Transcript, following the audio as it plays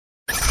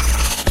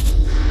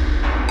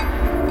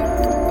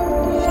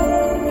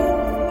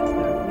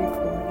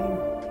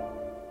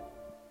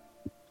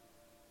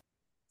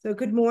So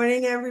good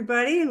morning,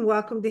 everybody, and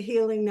welcome to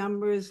Healing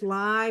Numbers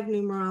Live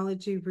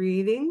Numerology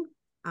Reading.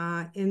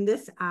 In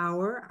this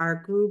hour, our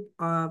group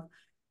of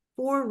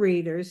 4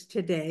 readers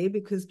today,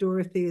 because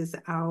Dorothy is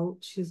out,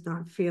 she's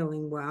not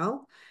feeling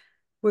well.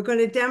 We're going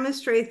to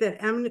demonstrate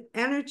that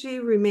energy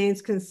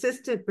remains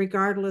consistent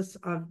regardless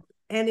of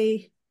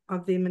any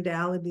of the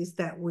modalities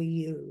that we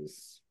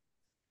use.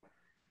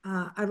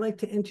 I'd like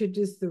to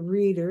introduce the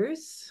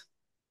readers.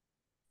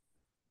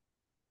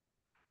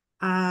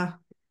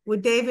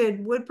 With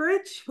David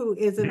Woodbridge, who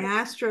is an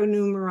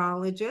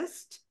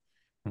astronumerologist,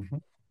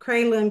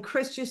 Kraylin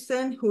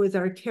Christensen, who is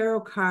our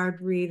tarot card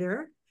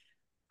reader.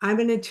 I'm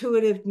an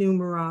intuitive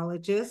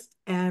numerologist,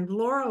 and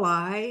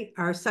Lorelei,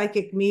 our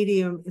psychic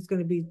medium, is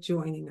going to be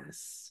joining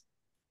us.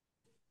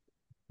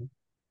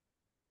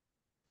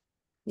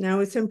 Now,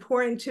 it's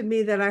important to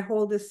me that I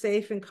hold a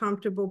safe and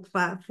comfortable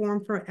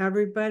platform for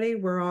everybody.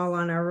 We're all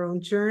on our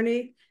own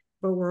journey,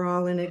 but we're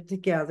all in it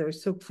together.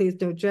 So please,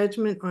 no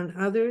judgment on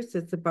others.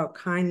 It's about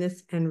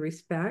kindness and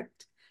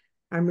respect.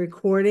 I'm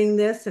recording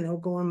this and it'll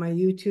go on my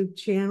YouTube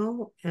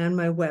channel and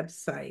my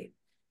website.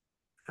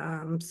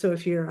 So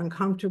if you're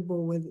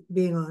uncomfortable with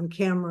being on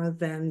camera,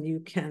 then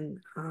you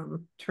can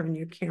turn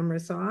your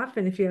cameras off.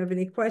 And if you have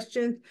any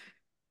questions,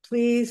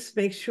 please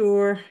make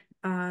sure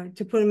to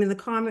put them in the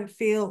comment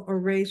field or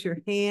raise your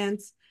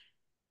hands.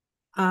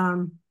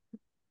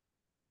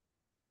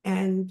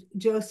 And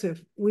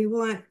Joseph, we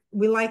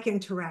like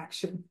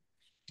interaction.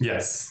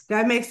 Yes.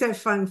 That makes it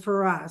fun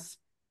for us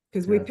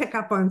because we pick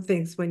up on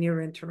things when you're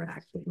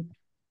interacting.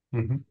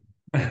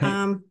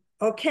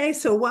 Okay,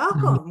 so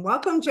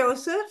welcome,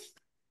 Joseph.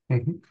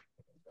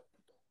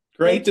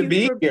 Great to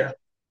be here.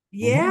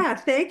 Yeah,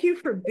 thank you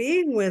for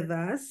being with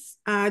us.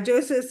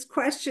 Joseph's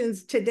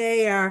questions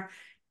today are,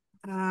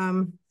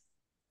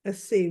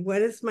 let's see,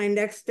 what is my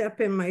next step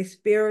in my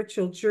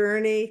spiritual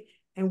journey?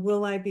 And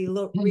will I be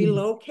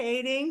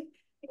relocating?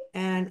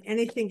 And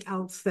anything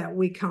else that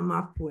we come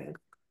up with.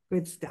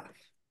 Good stuff.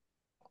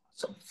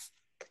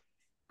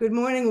 Good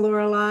morning,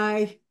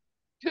 Lorelei.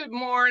 Good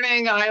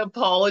morning. I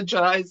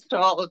apologize to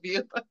all of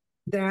you.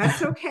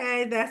 That's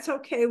okay. That's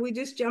okay. We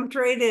just jumped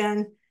right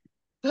in.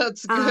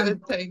 That's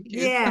good. Thank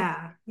you.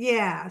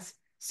 Yes.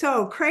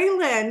 So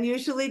Kraylin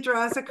usually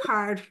draws a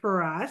card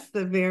for us,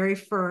 the very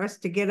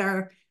first, to get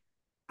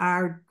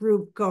our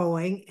group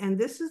going. And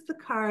this is the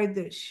card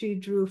that she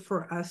drew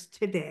for us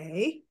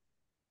today.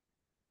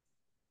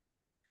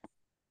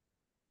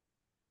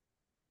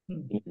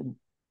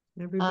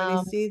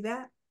 Everybody see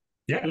that?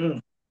 Yeah.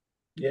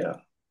 Yeah.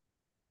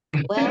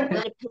 Well,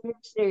 it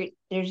appears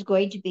there's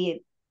going to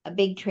be a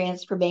big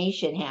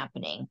transformation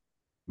happening.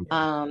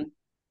 The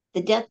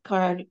death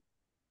card,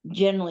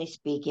 generally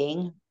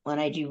speaking, when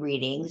I do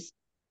readings,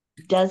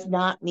 does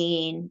not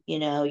mean,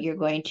 you're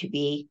going to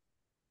be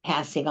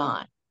passing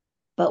on.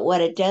 But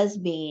what it does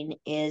mean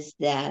is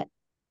that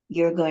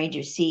you're going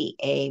to see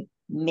a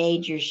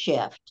major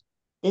shift.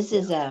 This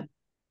is a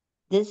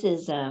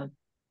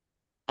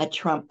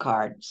trump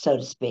card, so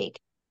to speak.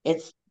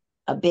 It's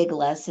a big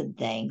lesson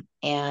thing.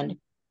 And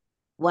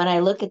when I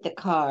look at the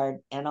card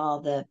and all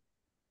the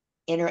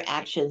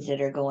interactions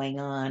that are going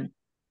on,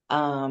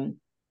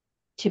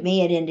 to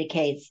me, it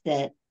indicates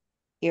that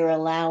you're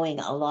allowing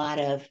a lot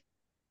of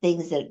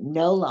things that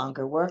no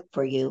longer work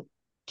for you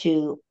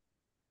to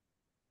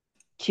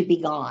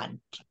be gone.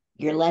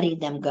 You're letting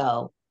them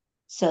go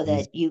so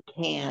that you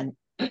can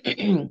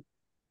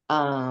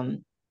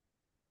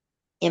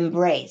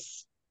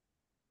embrace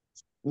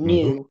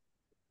new,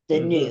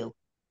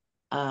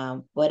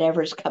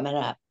 whatever's coming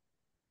up.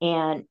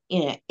 And,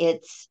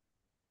 it's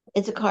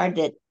a card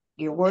that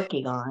you're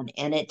working on,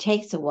 and it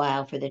takes a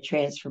while for the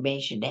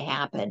transformation to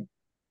happen.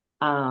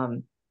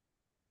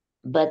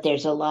 But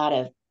there's a lot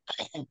of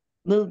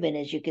movement,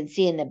 as you can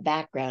see in the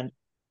background,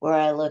 where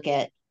I look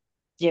at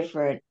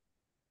different,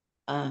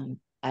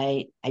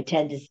 I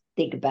tend to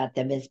think about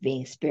them as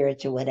being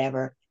spirits or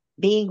whatever,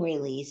 being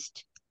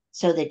released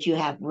so that you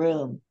have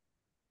room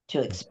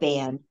to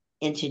expand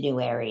into new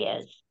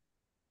areas.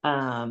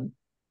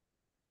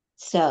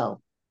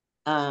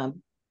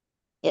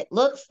 It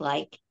looks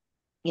like,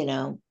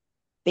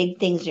 big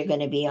things are going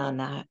to be on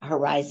the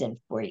horizon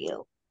for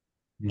you.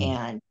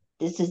 And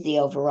this is the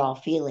overall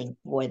feeling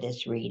for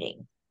this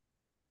reading.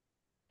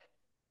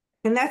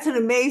 And that's an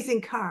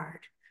amazing card.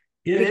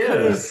 It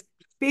is.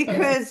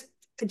 Because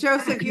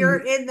Joseph, you're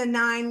in the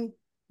 9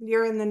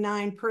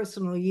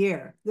 personal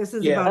year. This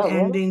is about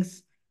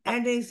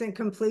endings and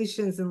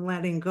completions and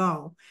letting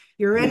go.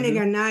 You're ending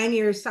a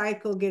 9-year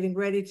cycle, getting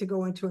ready to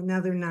go into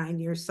another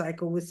 9-year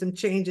cycle with some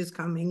changes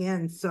coming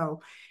in.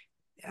 So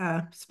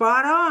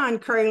spot on,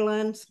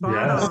 Kraylin,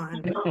 spot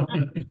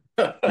on.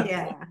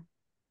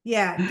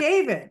 Yeah.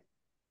 David,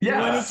 you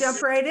want to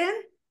jump right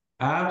in?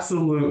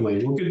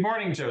 Absolutely. Well, good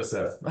morning,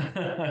 Joseph.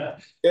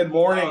 Good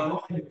morning.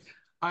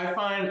 I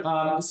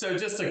find, so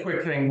just a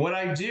quick thing. What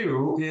I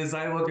do is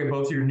I look at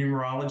both your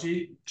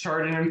numerology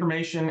chart and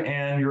information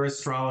and your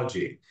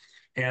astrology.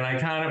 And I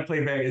kind of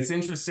play back. It's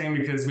interesting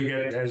because we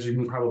get, as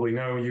you probably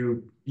know,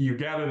 you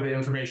gather the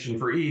information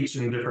for each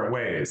in different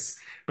ways.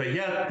 But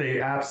yet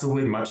they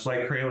absolutely, much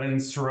like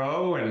Craylin's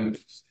Tarot, and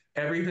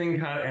everything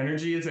kind of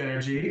energy is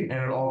energy, and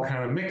it all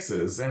kind of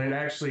mixes. And it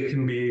actually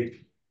can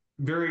be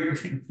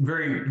very,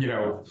 very,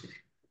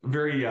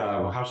 very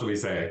how should we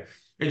say?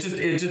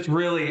 It just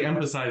really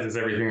emphasizes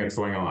everything that's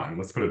going on.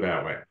 Let's put it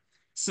that way.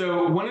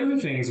 So one of the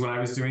things when I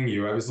was doing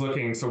I was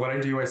looking, so what I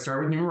do, I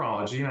start with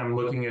numerology and I'm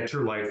looking at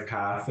your life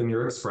path and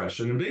your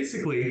expression. And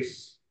basically,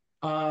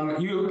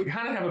 you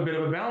kind of have a bit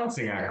of a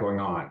balancing act going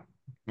on,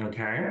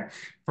 okay,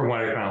 from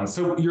what I found.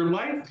 So your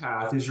life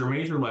path is your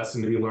major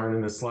lesson to be learned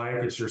in this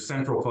life. It's your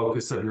central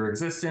focus of your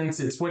existence.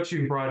 It's what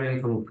you brought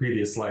in from a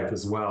previous life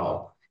as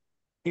well.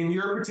 In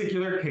your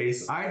particular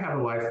case, I have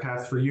a life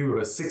path for you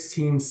of a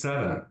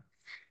 16-7.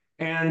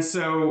 And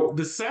so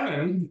the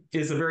 7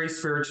 is a very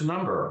spiritual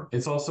number.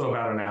 It's also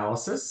about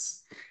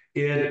analysis.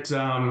 It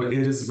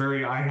is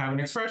very, I have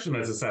an expression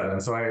as a 7,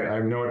 so I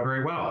know it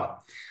very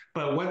well.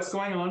 But what's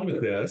going on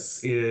with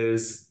this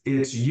is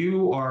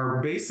you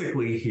are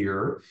basically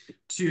here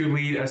to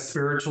lead a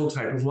spiritual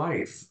type of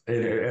life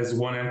as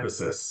one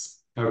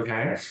emphasis,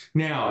 okay?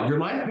 Now, your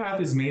life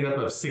path is made up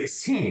of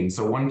 16,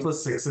 so 1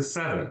 plus 6 is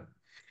 7.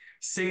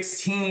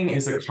 16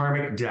 is a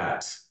karmic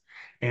debt.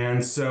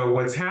 And so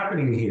what's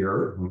happening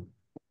here,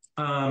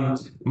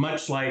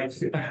 much like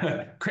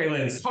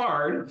Craylin's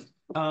card,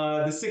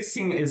 the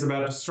 16 is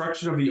about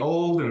destruction of the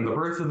old and the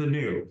birth of the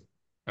new.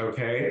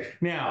 Okay.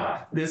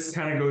 Now, this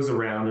kind of goes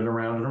around and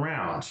around and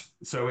around.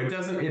 So it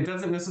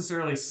doesn't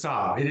necessarily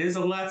stop. It is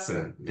a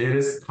lesson. It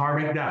is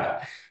karmic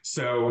debt.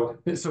 So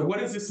what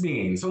does this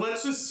mean? So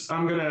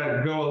I'm going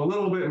to go a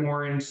little bit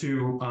more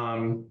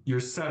into your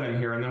 7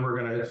 here, and then we're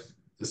going to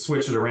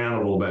switch it around a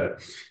little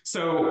bit.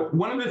 So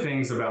one of the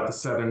things about the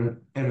 7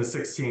 and the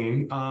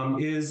 16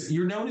 is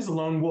you're known as a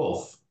lone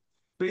wolf.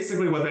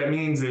 Basically what that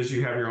means is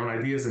you have your own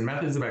ideas and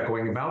methods about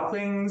going about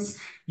things.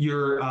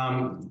 You're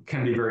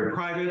can be very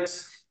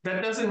private.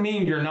 That doesn't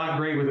mean you're not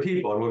great with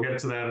people, and we'll get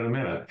to that in a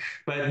minute.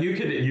 But you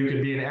could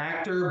be an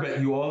actor, but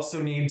you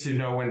also need to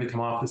know when to come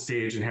off the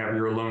stage and have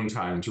your alone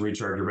time to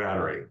recharge your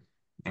battery.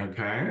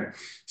 Okay,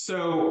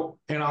 so,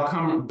 and I'll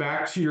come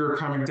back to your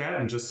karmic debt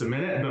in just a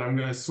minute, but I'm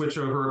going to switch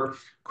over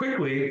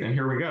quickly, and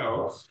here we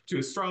go, to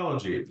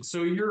astrology.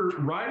 So your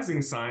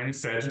rising sign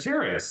is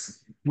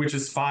Sagittarius, which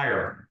is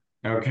fire,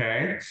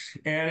 okay?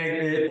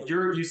 And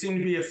you seem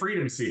to be a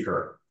freedom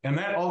seeker, and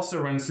that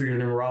also runs through your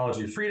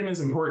numerology. Freedom is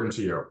important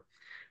to you.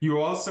 You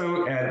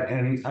also,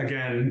 and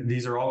again,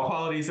 these are all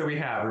qualities that we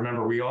have.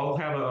 Remember, we all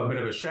have a bit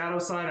of a shadow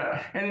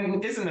side, and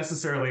it isn't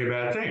necessarily a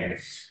bad thing.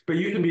 But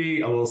you can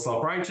be a little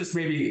self-righteous,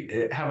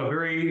 maybe have a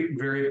very,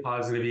 very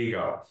positive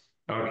ego,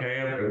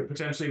 okay?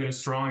 Potentially even a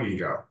strong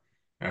ego,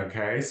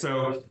 okay?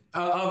 So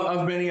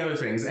of many other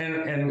things.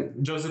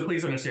 And Joseph,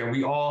 please understand,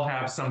 we all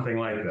have something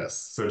like this.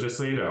 So just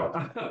so you know.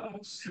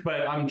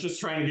 But I'm just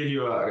trying to give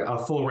you a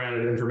full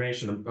rounded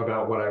information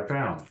about what I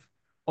found.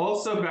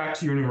 Also, back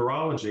to your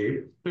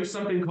numerology, there's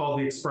something called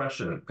the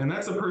expression, and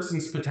that's a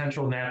person's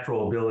potential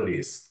natural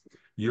abilities.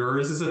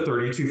 Yours is a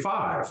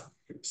 32-5.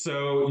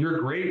 So you're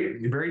great,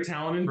 you're very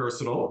talented and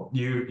versatile.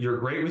 You're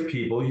great with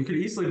people. You could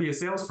easily be a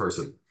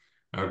salesperson.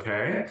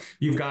 Okay.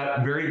 You've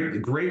got very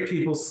great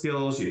people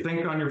skills. You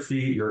think on your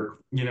feet.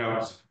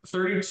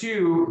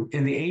 32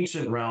 in the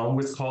ancient realm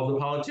was called the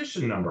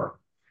politician number.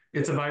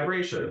 It's a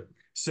vibration.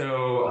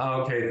 So,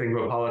 okay, think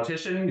of a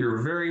politician.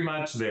 You're very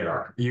much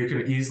there. You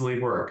can easily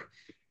work.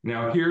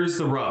 Now, here's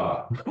the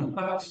rub.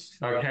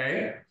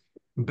 Okay.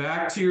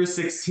 Back to your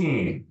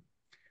 16.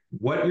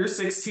 What your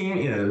 16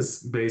 is,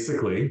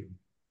 basically,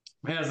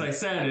 as I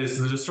said, is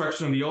the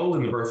destruction of the old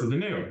and the birth of the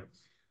new.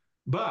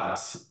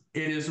 But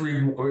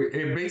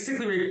it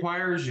basically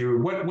requires you,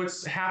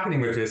 what's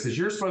happening with this is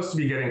you're supposed to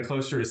be getting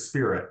closer to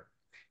spirit.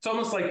 It's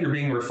almost like you're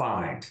being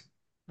refined.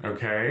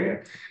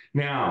 Okay.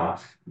 Now,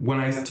 when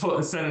I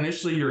said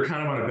initially, you're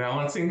kind of on a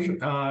balancing,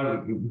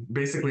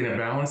 basically in a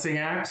balancing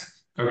act.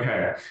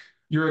 Okay.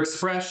 Your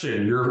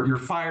expression, your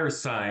fire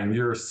sign,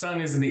 your sun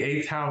is in the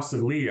 8th house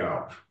of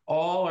Leo.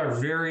 All are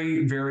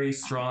very, very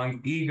strong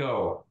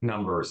ego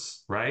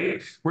numbers,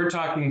 right? We're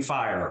talking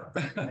fire.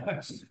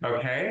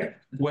 Okay.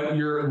 What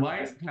your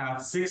life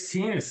path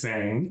 16 is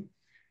saying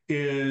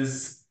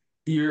is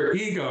your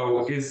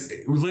ego is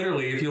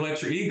literally, if you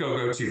let your ego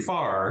go too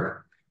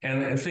far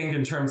and think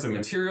in terms of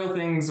material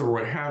things or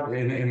what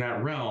happened in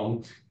that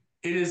realm,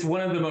 it is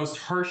one of the most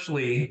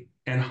harshly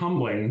and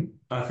humbling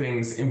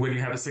things when you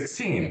have a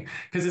 16,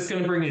 because it's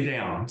going to bring you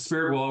down.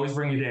 Spirit will always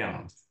bring you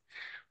down.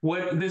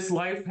 What this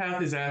life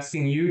path is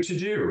asking you to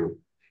do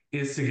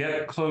is to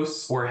get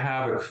close or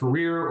have a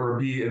career or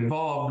be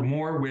involved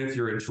more with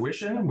your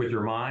intuition, with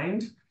your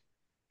mind,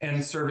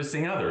 and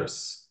servicing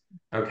others.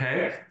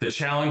 Okay? The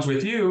challenge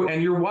with you,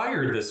 and you're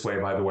wired this way,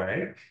 by the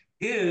way,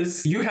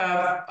 is you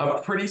have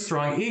a pretty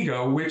strong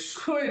ego, which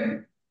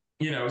could,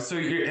 so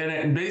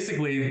and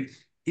basically,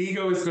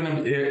 ego is going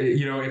to,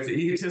 if the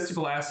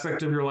egotistical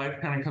aspect of your life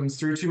kind of comes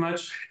through too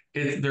much,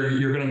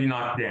 you're going to be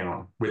knocked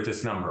down with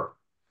this number.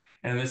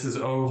 And this is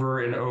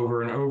over and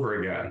over and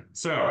over again.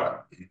 So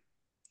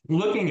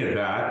looking at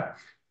that,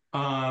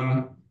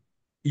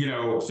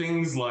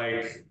 things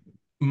like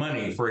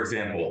money, for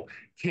example,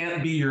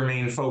 can't be your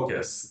main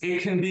focus.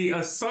 It can be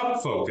a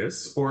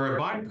sub-focus or a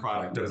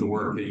byproduct of the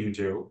work that you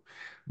do.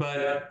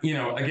 But,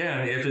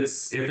 again, if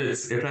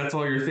that's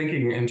all you're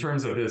thinking in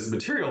terms of his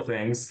material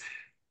things,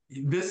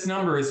 this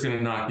number is going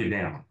to knock you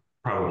down,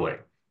 probably.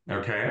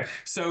 Okay.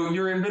 So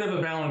you're in a bit of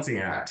a balancing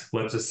act,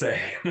 let's just say.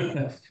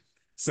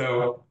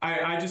 So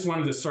I just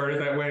wanted to start it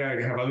that way.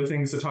 I have other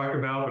things to talk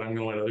about, but I'm going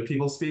to let other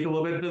people speak a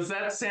little bit. Does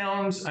that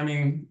sound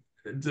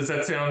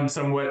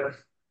somewhat,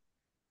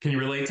 can you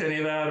relate to any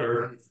of that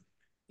or?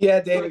 Yeah,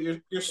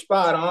 David, you're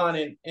spot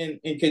on. And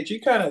could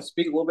you kind of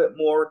speak a little bit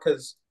more?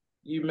 Because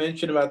you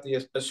mentioned about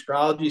the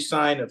astrology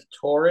sign of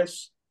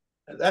Taurus.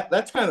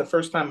 That's kind of the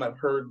first time I've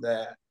heard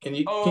that. Can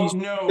you Oh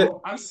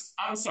no,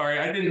 I'm sorry.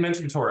 I didn't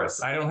mention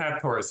Taurus. I don't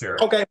have Taurus here.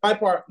 Okay,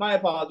 my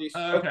apologies.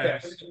 Okay.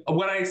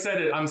 What I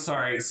said, I'm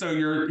sorry. So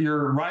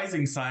your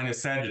rising sign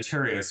is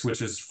Sagittarius,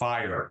 which is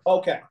fire.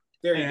 Okay,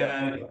 there you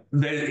go.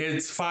 And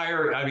it's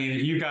fire. I mean,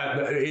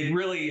 it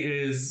really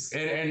is,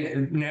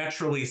 and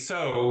naturally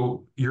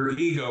so, your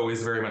ego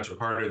is very much a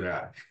part of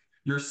that.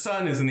 Your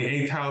sun is in the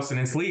 8th house and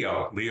it's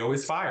Leo. Leo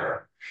is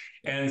fire.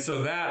 And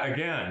so that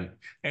again,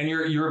 and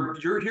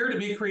you're here to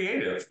be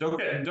creative. Don't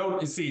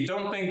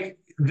think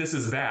this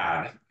is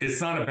bad. It's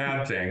not a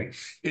bad thing.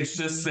 It's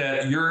just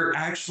that you're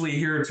actually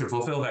here to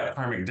fulfill that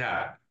karmic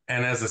debt.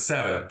 And as a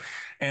 7.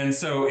 And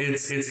so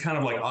it's kind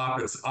of like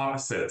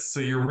opposites.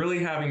 So you're really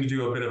having to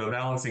do a bit of a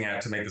balancing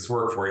act to make this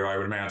work for you, I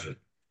would imagine.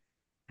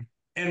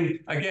 And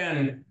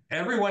again,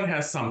 everyone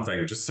has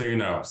something, just so you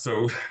know.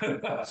 So,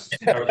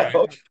 okay,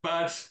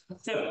 but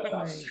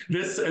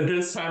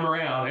this time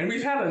around, and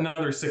we've had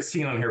another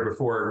 16 on here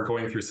before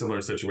going through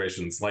similar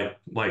situations, like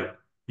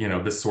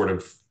this sort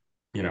of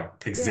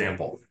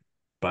example.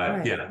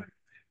 But yeah.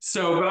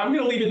 So, but I'm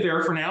going to leave it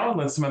there for now and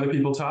let some other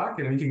people talk,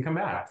 and we can come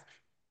back.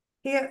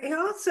 He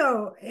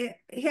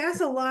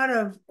has a lot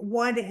of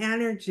one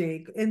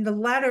energy in the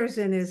letters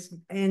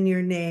in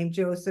your name,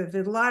 Joseph.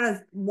 A lot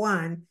of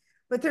one,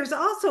 but there's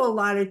also a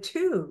lot of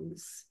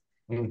 2s.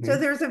 Mm-hmm. So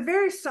there's a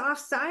very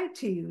soft side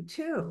to you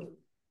too.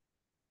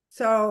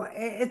 So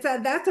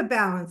that's a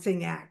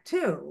balancing act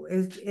too,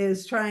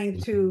 is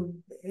trying to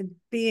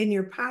be in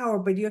your power,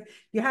 but you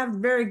have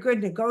very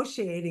good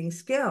negotiating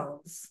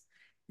skills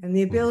and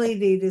the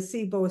ability to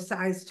see both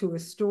sides to a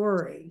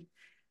story.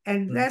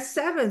 And that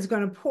 7 is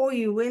going to pull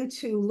you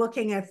into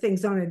looking at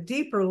things on a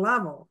deeper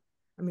level.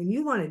 I mean,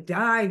 you want to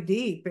dive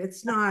deep.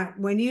 It's not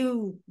when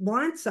you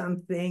want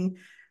something,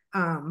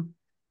 and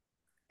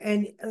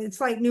it's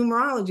like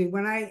numerology.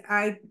 When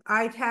I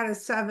had a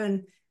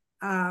 7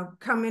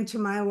 come into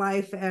my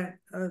life at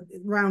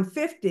around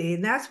 50,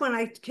 and that's when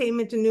I came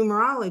into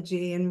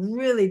numerology and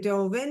really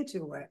dove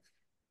into it.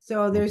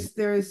 So there's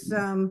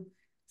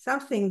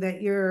something that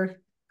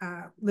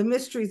the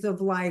mysteries of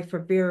life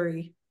are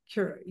very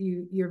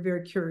you're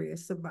very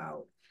curious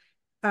about.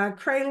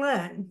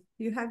 Kraylin,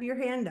 you have your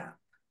hand up.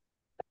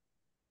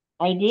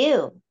 I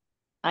do.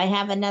 I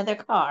have another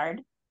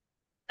card.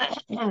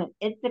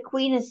 It's the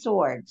Queen of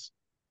Swords.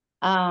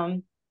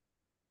 What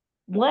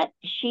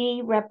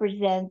she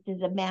represents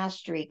is a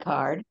mastery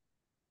card.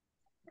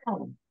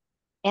 And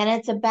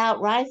it's about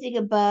rising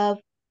above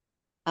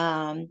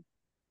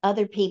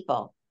other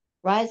people,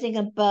 rising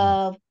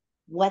above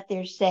what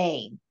they're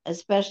saying,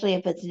 especially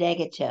if it's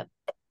negative.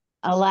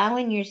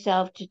 Allowing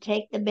yourself to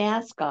take the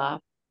mask off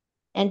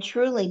and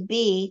truly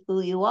be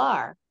who you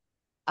are,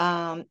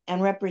 and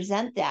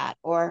represent that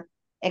or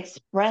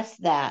express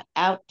that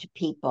out to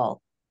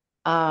people.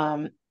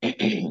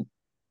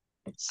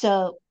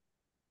 So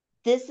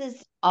this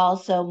is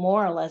also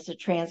more or less a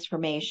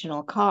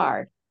transformational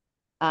card.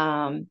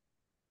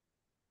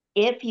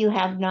 If you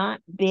have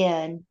not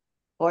been,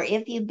 or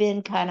if you've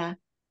been kind of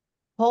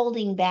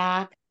holding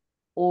back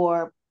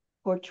or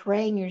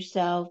portraying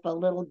yourself a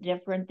little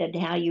different than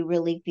how you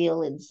really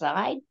feel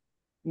inside,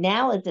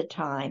 now is the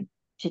time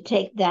to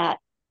take that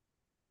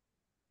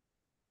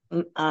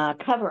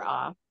cover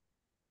off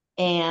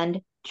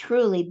and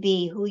truly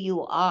be who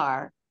you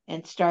are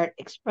and start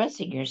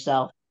expressing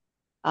yourself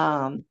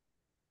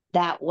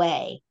that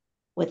way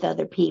with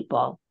other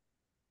people.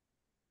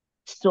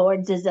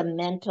 Swords is a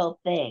mental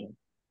thing.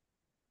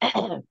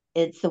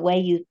 It's the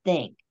way you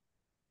think.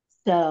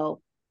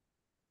 So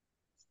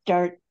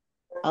start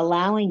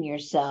allowing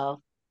yourself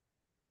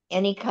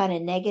any kind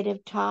of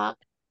negative talk,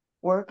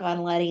 work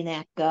on letting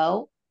that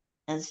go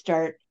and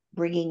start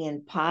bringing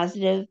in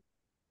positive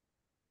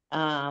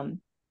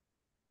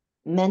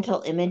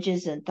mental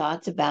images and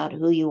thoughts about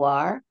who you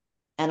are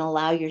and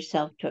allow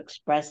yourself to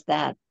express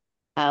that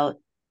out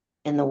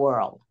in the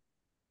world.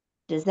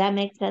 Does that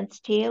make sense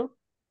to you?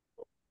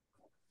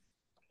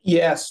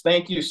 Yes,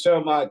 thank you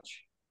so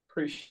much.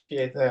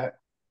 Appreciate that.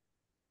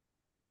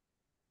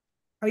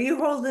 Are you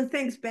holding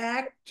things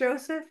back,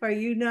 Joseph? Are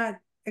you not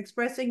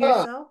expressing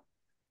yourself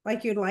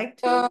like you'd like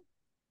to?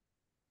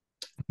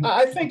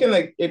 I think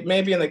it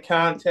may be in the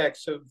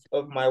context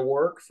of my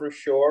work for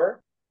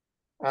sure.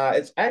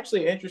 It's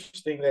actually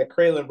interesting that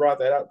Kraylin brought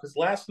that up because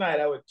last night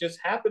I would just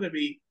happen to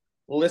be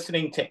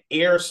listening to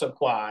Air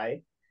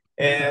Supply,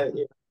 and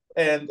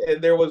and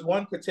there was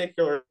one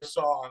particular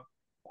song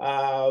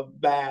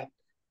that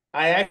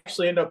I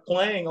actually ended up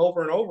playing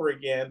over and over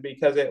again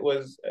because it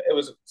was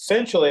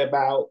essentially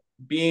about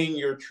being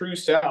your true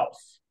self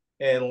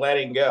and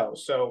letting go.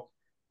 So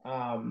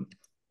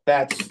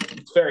that's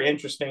it's very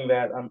interesting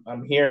that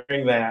I'm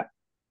hearing that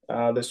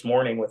this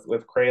morning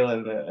with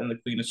Kraylin and the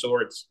Queen of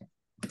Swords.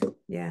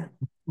 Yeah.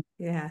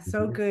 Yeah.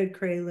 So good,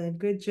 Kraylin.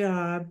 Good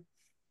job.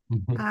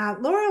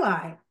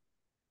 Lorelai.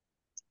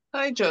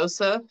 Hi,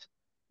 Joseph.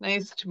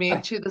 Nice to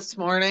meet you this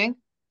morning.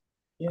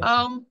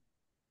 Yeah.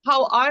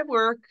 How I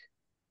work,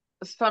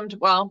 most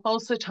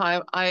of the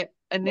time, I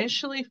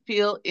initially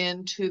feel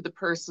into the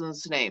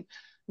person's name,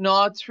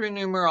 not through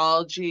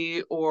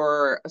numerology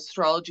or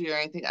astrology or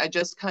anything. I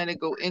just kind of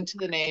go into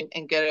the name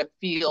and get a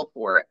feel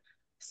for it.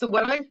 So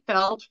what I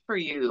felt for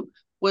you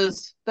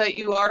was that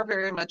you are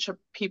very much a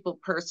people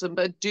person,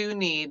 but do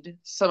need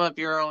some of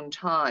your own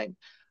time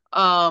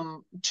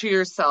to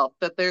yourself,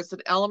 that there's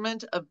an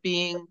element of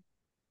being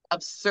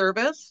of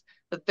service,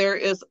 that there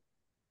is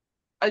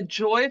a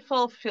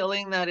joyful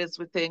feeling that is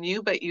within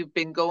you, but you've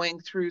been going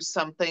through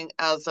something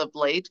as of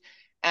late.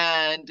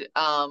 And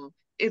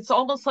it's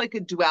almost like a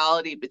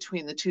duality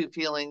between the two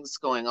feelings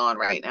going on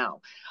right now.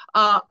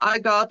 I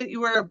got that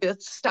you were a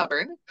bit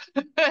stubborn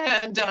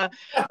and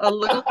a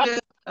little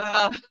bit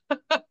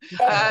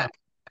that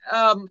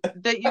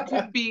you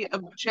can be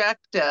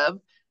objective,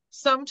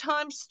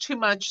 sometimes too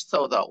much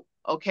so, though.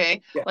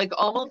 Okay. Yeah. Like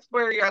almost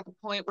where you're at the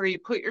point where you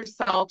put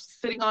yourself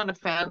sitting on a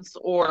fence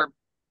or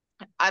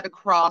at a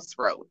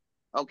crossroad.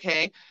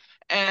 Okay.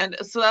 And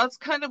so that's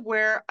kind of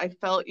where I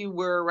felt you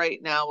were right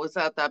now, was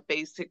at that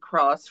basic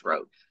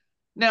crossroad.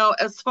 Now,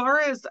 as far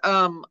as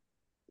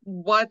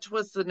what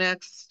was the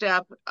next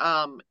step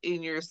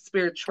in your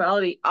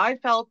spirituality, I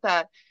felt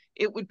that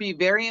it would be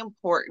very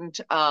important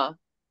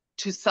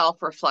to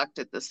self-reflect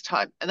at this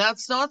time. And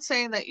that's not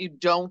saying that you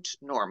don't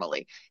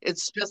normally.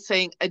 It's just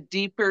saying a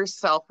deeper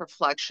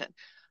self-reflection.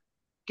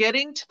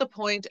 Getting to the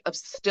point of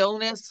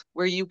stillness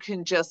where you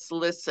can just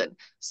listen.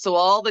 So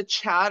all the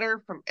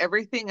chatter from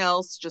everything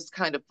else just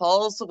kind of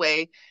falls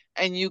away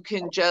and you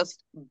can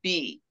just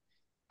be.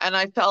 And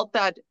I felt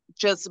that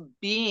just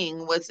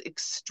being was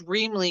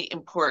extremely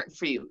important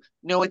for you.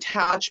 No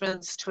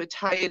attachments to a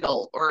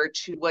title or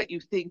to what you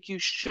think you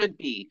should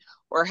be,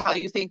 or how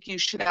you think you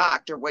should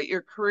act, or what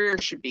your career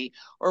should be,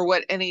 or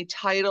what any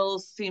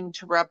titles seem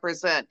to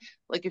represent.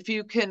 Like if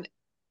you can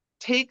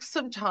take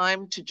some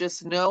time to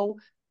just know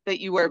that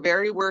you are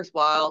very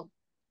worthwhile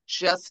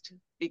just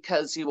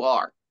because you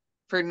are,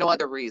 for no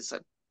other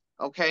reason.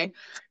 Okay.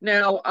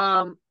 Now,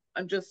 I'm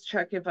just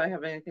checking if I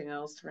have anything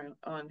else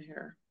on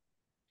here.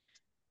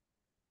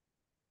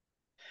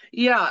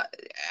 Yeah.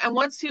 And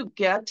once you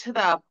get to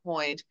that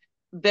point,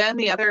 then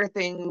the other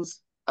things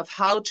of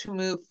how to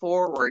move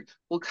forward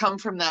will come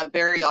from that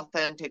very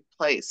authentic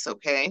place.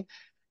 Okay.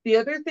 The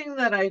other thing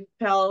that I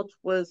felt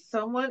was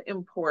somewhat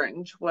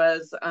important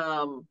was,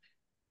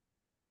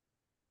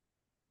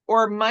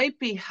 or might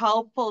be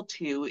helpful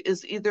to you,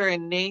 is either a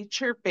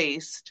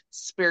nature-based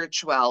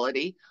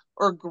spirituality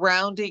or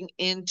grounding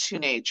into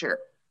nature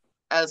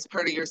as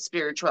part of your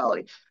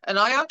spirituality. And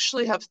I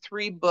actually have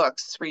 3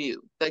 books for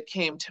you that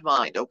came to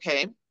mind,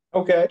 okay?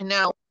 Okay.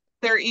 Now,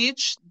 they're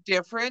each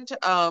different,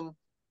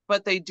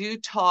 but they do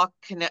talk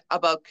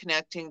about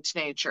connecting to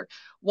nature.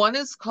 One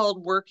is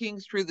called Working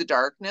Through the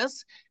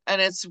Darkness, and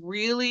it's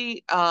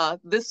really,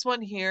 this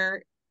one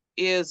here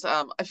is,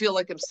 I feel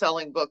like I'm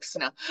selling books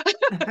now.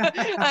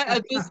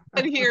 This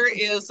one here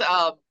is,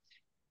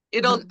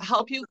 it'll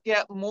help you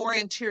get more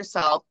into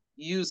yourself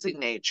using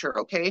nature,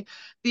 okay?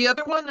 The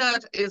other one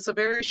that is a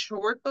very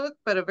short book,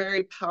 but a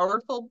very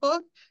powerful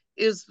book,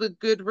 is The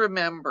Good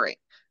Remembering.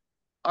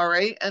 All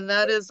right. And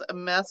that is a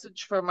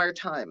message from our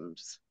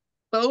times.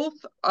 Both,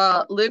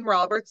 Lynn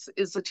Roberts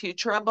is a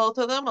teacher on both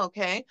of them.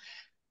 Okay.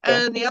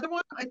 And the other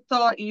one I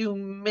thought you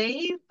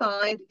may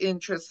find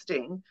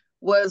interesting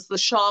was The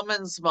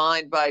Shaman's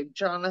Mind by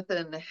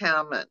Jonathan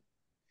Hammond.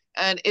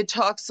 And it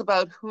talks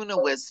about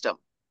Huna wisdom.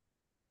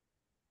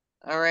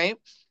 All right.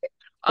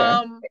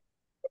 Okay.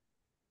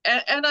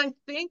 And I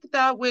think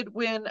that would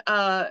when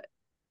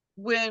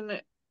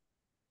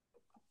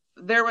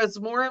there was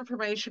more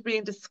information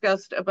being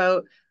discussed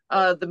about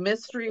the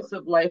mysteries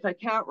of life. I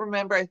can't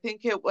remember. I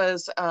think it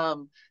was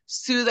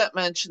Sue that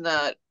mentioned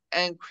that,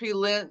 and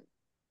Kraylin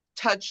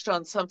touched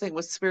on something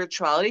with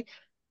spirituality.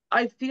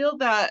 I feel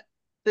that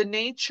the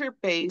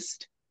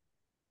nature-based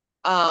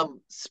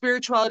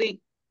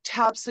spirituality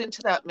taps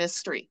into that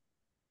mystery.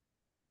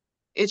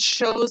 It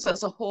shows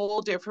us a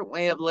whole different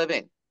way of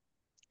living.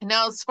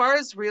 Now, as far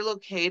as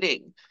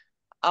relocating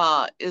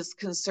is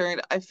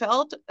concerned, I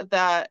felt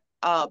that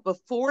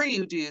before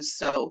you do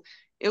so,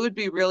 it would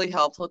be really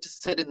helpful to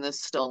sit in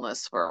this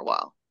stillness for a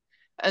while.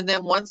 And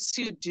then once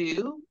you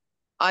do,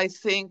 I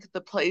think the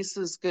place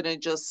is going to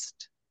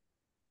just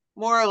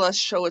more or less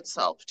show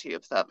itself to you,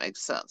 if that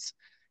makes sense.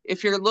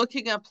 If you're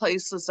looking at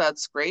places,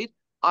 that's great.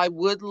 I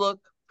would look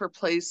for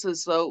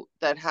places though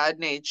that had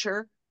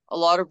nature, a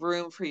lot of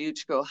room for you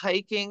to go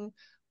hiking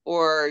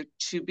or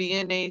to be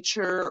in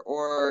nature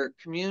or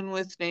commune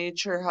with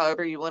nature,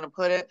 however you want to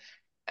put it.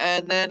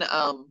 And then,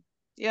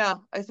 yeah,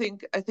 I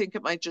think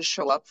it might just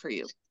show up for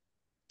you.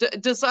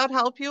 Does that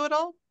help you at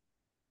all?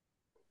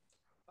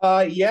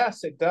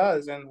 Yes, it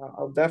does, and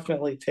I'll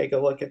definitely take a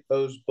look at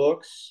those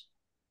books.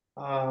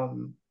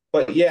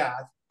 But yeah,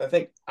 I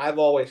think I've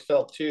always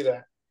felt too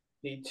that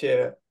need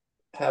to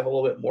have a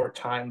little bit more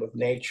time with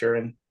nature,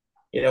 and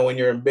when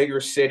you're in bigger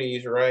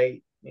cities,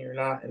 right? You're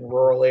not in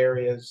rural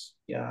areas.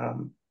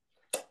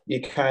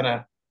 You kind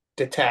of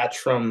detach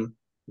from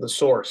the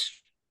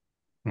source.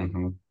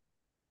 Mhm.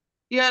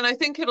 Yeah, and I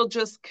think it'll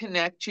just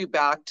connect you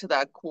back to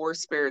that core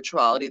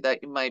spirituality that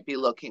you might be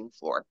looking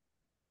for.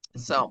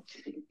 So,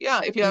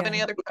 yeah, if you have any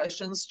Yeah. other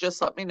questions,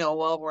 just let me know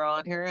while we're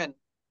on here. And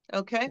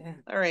okay, Yeah.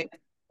 all right.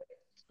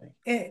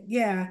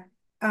 Yeah.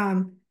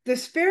 The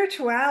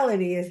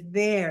spirituality is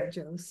there,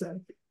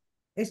 Joseph.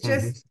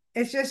 Mhm.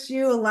 It's just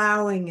you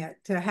allowing it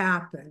to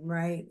happen,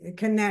 right?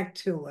 Connect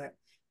to it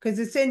because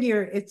it's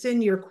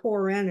in your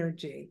core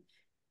energy.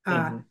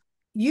 Mhm.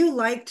 You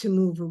like to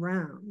move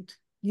around.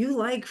 You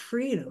like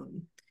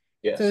freedom.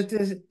 So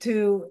Yes.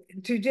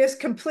 to just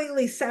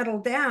completely settle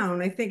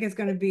down, I think is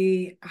going to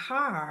be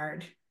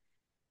hard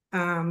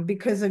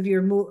because of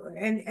your move,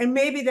 and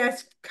maybe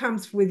that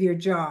comes with your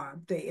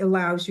job that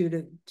allows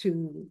you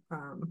to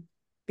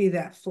be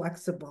that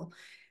flexible,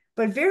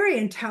 but very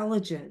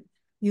intelligent.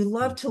 You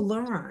love to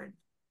learn.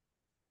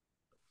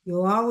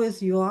 You'll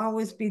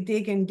always be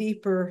digging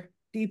deeper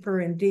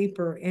and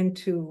deeper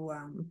into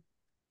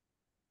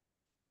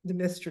the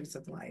mysteries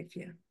of life.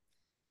 Yeah,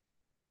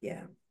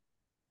 yeah.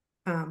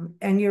 And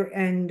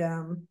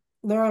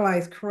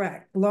Lorelai's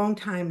correct. Long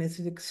time is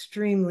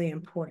extremely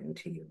important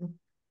to you.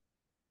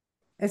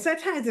 And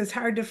sometimes it's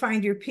hard to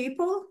find your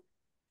people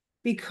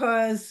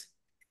because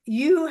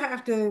you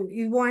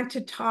want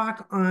to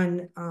talk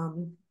on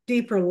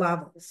deeper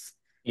levels.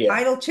 Yeah.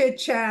 Idle chit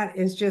chat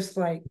is just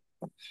like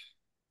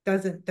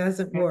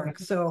doesn't work.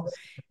 So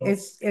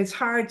it's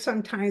hard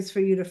sometimes for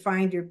you to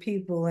find your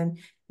people. And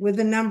with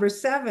the number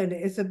 7,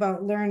 it's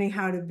about learning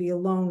how to be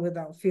alone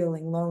without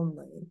feeling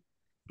lonely.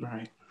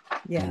 Right.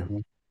 Yeah.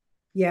 Mhm.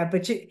 Yeah,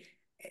 but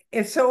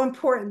it's so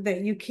important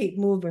that you keep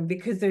moving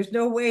because there's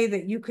no way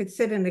that you could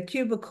sit in a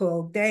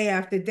cubicle day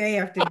after day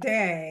after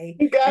day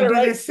You got and it do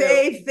the right, Phil.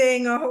 same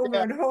thing over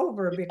Yeah. and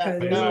over Yeah.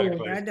 because No.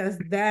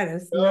 Exactly. that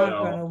is not No.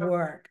 going to No.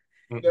 work.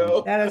 Mm-mm.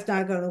 No. That is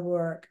not going to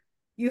work.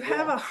 You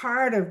have Yeah. a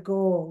heart of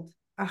gold,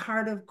 a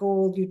heart of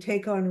gold. You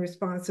take on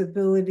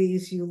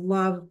responsibilities. You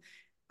love,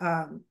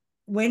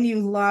 when you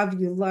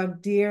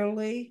love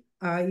dearly.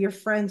 Your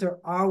friends are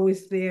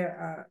always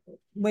there.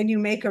 When you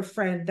make a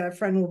friend, that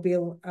friend will be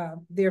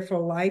there for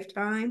a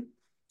lifetime.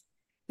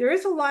 There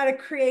is a lot of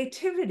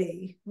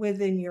creativity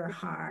within your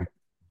heart.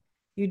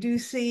 You do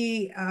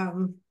see,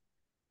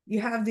 you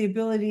have the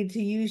ability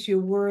to use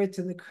your words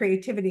and the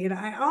creativity. And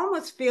I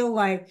almost feel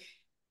like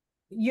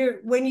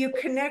when you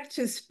connect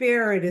to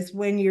spirit is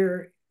when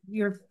you're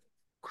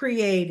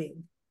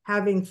creating,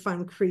 having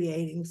fun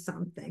creating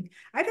something.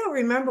 I don't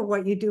remember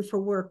what you do for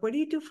work. What do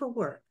you do for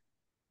work?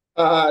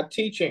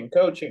 Teaching,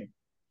 coaching.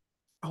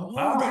 Oh,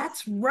 Ah,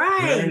 that's very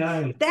right.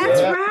 nice. That's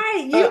Yeah. Yeah.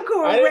 right. You I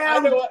go didn't. I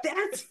know around. what.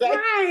 That's Thank.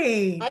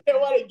 right. I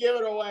didn't want to give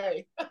it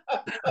away.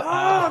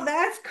 Oh,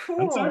 that's That's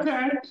cool.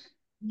 okay.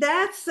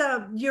 That's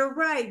you're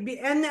right.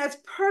 And that's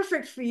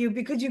perfect for you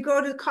because you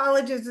go to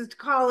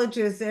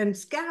colleges and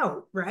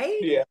scout, right?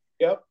 Yeah.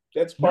 Yep.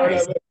 That's part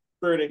Nice. of it.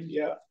 Recruiting.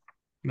 Yeah.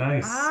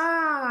 Nice.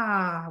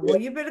 Ah, Yeah. well,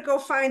 you better go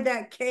find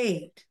that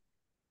Kate.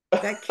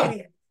 That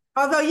Kate.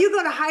 Although you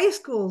go to high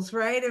schools,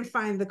 right? And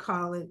find the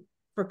college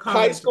for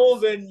High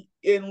schools colleges. and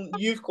in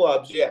youth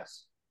clubs.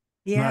 Yes.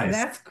 Yeah, Nice.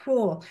 that's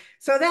cool.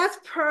 So that's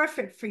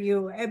perfect for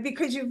you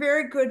because you're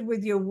very good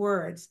with your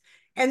words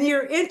and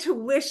your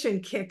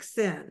intuition kicks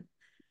in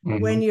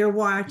when Mhm. you're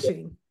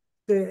watching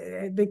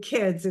the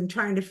kids and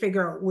trying to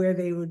figure out where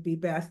they would be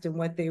best and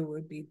what they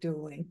would be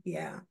doing.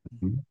 Yeah.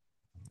 Mhm.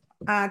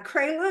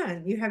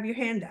 Kraylin, you have your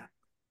hand up.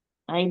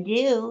 I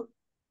do.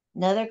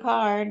 Another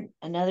card,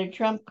 another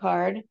trump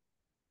card,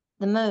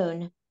 the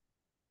moon.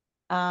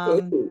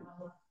 Um, Ooh.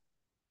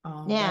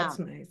 Oh, that's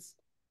Now, nice.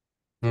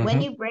 when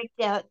Mhm. you break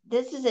down,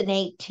 this is an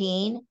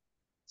 18.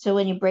 So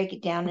when you break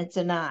it down, it's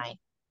a 9.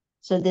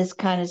 So this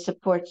kind of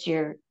supports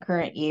your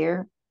current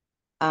year.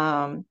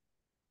 Um,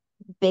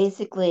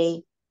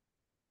 Basically,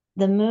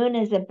 the moon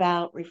is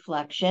about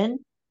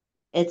reflection.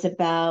 It's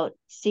about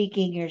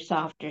seeking your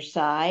softer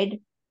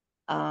side.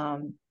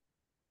 Um,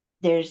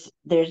 there's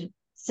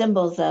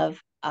symbols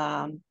of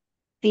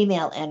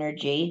female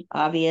energy.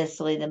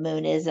 Obviously, the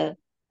moon is a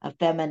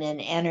feminine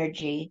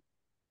energy.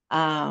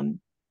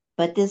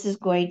 But this is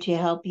going to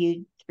help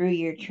you through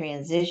your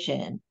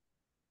transition.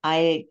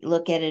 I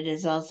look at it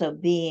as also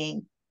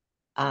being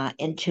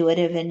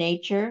intuitive in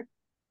nature,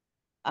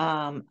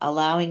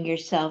 allowing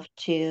yourself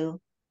to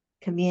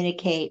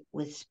communicate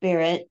with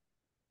spirit,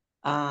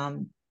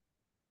 um,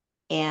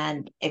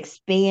 and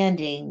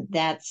expanding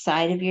that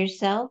side of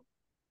yourself.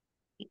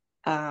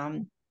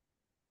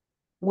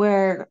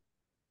 where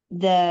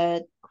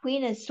the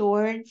Queen of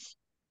Swords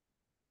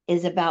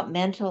is about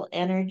mental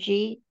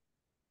energy,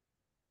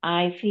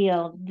 I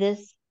feel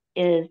this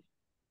is,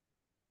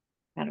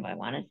 how do I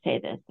want to say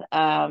this?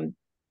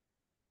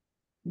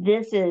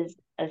 This is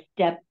a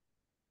step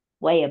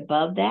way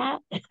above that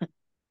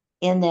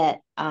in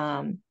that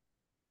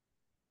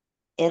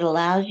it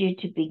allows you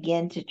to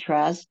begin to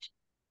trust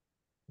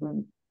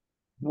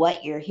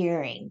what you're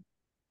hearing.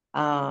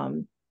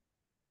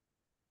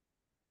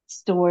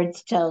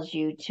 Swords tells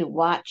you to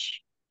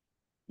watch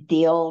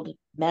the old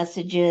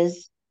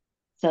messages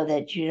so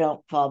that you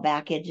don't fall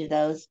back into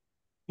those.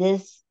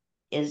 This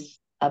is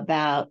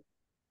about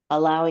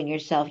allowing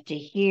yourself to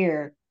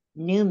hear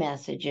new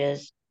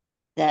messages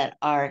that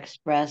are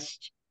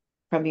expressed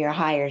from your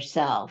higher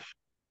self,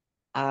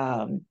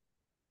 so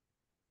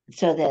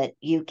that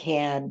you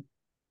can,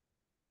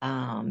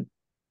 I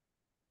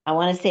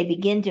want to say,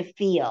 begin to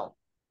feel.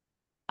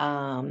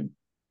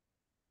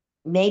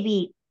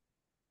 Maybe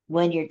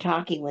when you're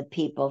talking with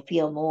people,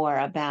 feel more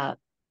about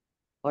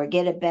or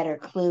get a better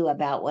clue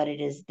about what it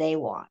is they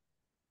want,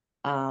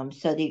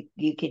 so that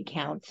you could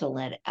counsel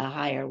at a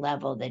higher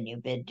level than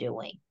you've been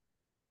doing.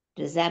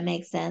 Does that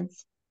make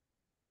sense?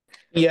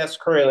 Yes,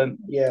 Carolyn.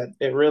 Yeah,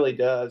 it really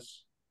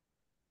does.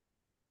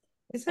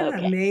 Isn't it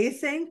Okay.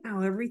 amazing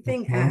how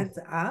everything adds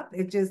up?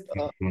 It just,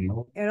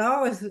 it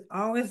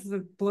always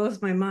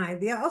blows my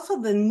mind. Yeah,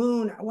 also the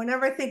moon.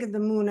 Whenever I think of the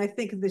moon, I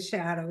think of the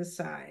shadow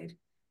side.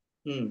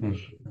 Hmm.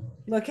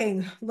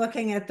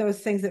 Looking at those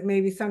things that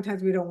maybe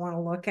sometimes we don't want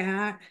to look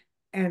at,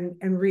 and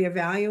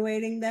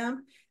reevaluating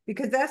them,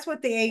 because that's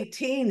what the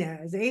 18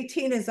 is.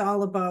 18 is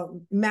all about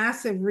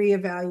massive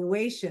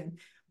reevaluation.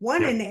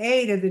 1 and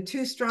 8 are the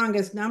two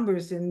strongest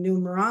numbers in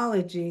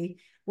numerology,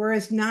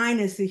 whereas 9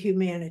 is the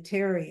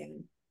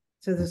humanitarian.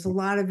 So there's a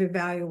lot of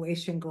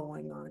evaluation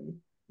going on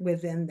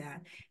within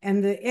that.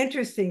 And the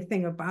interesting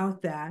thing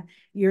about that,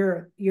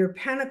 your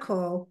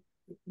pentacle,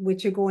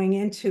 which you're going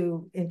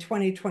into in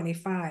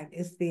 2025,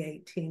 is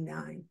the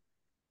 18-9.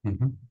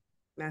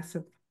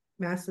 Massive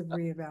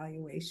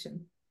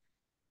reevaluation.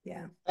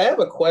 Yeah. I have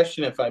a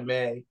question, if I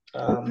may,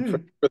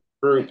 for the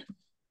group.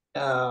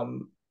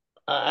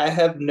 I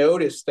have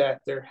noticed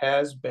that there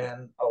has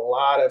been a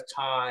lot of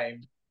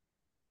time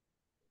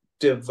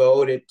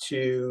devoted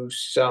to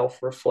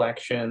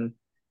self-reflection.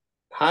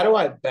 How do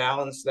I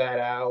balance that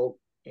out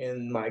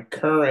in my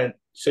current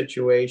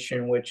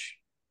situation, which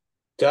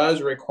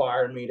does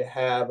require me to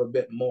have a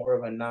bit more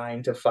of a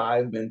 9 to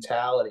 5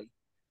 mentality?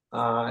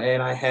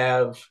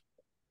 And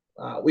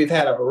we've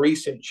had a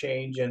recent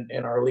change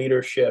in our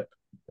leadership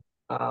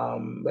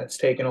that's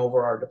taken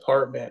over our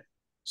department.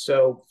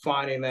 So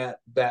finding that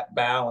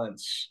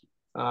balance,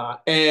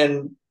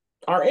 and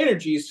our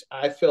energies,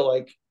 I feel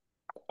like,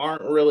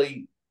 aren't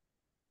really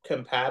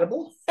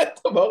compatible at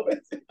the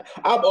moment.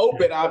 I'm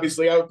open,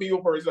 obviously. I'm a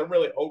people person. I'm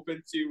really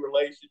open to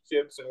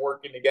relationships and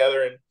working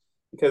together, and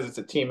because it's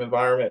a team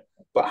environment.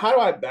 But how do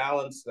I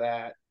balance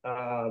that?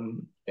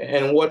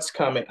 And what's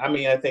coming? I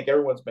mean, I think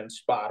everyone's been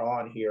spot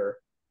on here.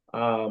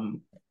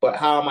 But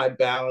how am I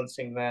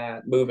balancing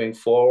that moving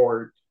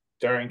forward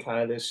during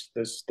kind of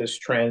this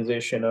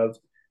transition of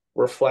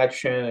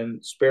reflection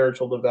and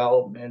spiritual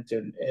development,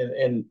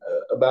 and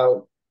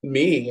about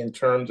me in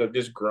terms of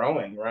just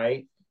growing,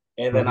 right?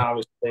 And then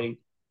obviously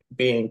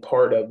being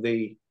part of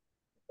the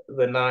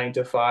 9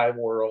 to 5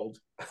 world,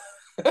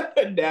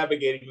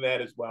 navigating that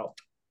as well.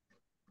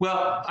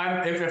 Well,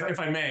 if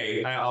I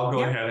may, I'll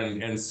go ahead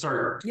and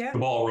start the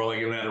ball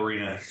rolling in that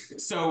arena.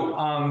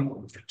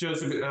 So,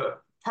 Joseph,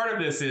 part of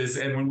this is,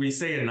 and when we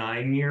say a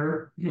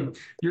 9-year,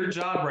 your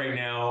job right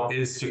now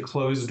is to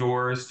close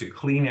doors, to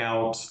clean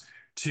out,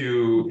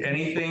 to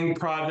anything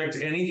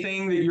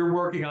that you're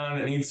working on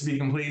that needs to be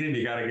completed,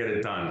 you got to get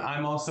it done.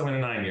 I'm also in a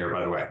 9-year,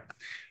 by the way.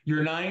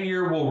 Your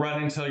 9-year will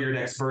run until your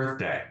next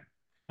birthday.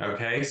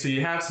 Okay, so you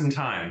have some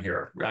time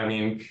here. I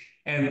mean,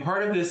 and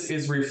part of this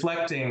is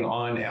reflecting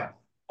on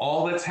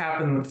all that's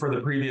happened for the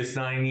previous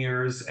 9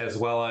 years, as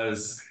well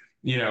as,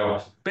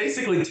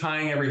 basically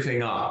tying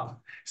everything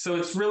up. So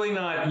it's really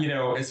not,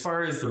 as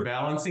far as the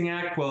balancing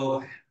act,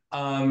 well,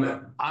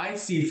 I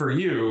see for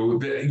you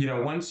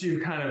that, once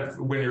you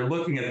when you're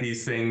looking at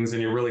these things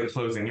and you're really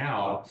closing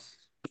out,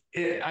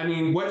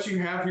 what you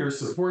have here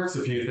supports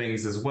a few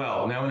things as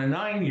well. Now, in a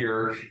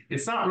 9-year,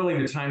 it's not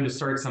really the time to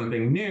start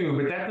something new,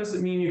 but that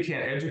doesn't mean you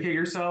can't educate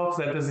yourself.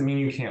 That doesn't mean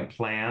you can't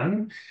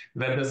plan.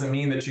 That doesn't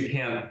mean that you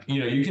can't,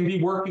 you can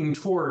be working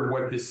toward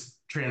what this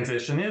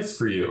transition is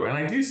for you. And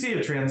I do see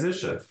a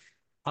transition.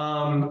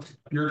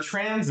 Your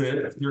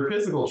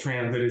physical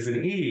transit is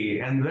an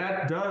E, and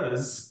that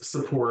does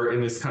support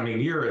in this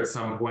coming year at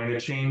some point a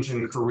change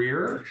in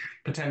career,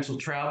 potential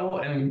travel,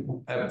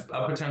 and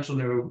a potential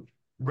new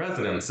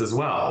residence as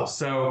well.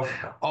 So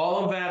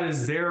all of that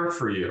is there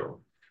for you.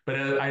 But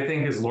I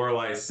think, as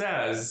Lorelei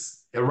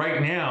says,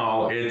 right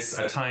now it's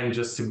a time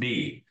just to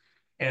be.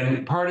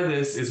 And part of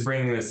this is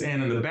bringing this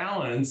in, and the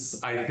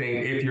balance, I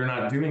think, if you're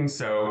not doing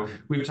so,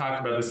 we've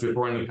talked about this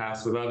before in the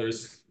past with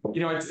others,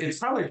 you know, it's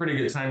probably a pretty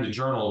good time to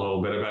journal a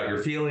little bit about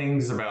your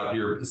feelings, about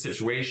your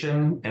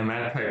situation, and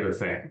that type of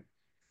thing.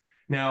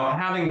 Now,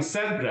 having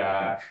said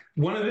that,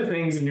 one of the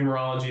things in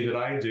numerology that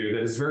I do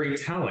that is very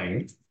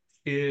telling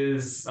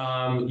is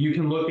you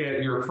can look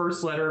at your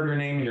first letter of your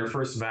name and your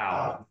first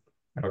vowel.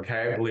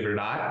 Okay, believe it or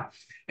not.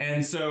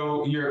 And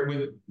so you're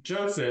with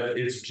Joseph,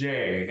 it's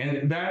J,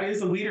 and that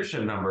is a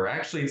leadership number.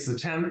 Actually, it's the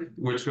 10th,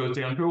 which goes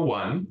down to a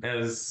 1,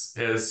 as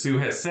Sue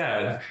has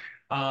said.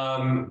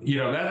 You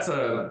know, that's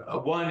a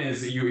 1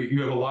 is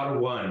you have a lot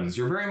of 1s.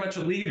 You're very much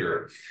a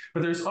leader.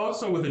 But there's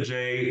also with a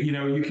J, you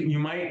know, you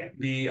might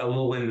be a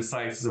little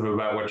indecisive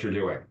about what you're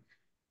doing.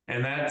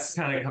 And that's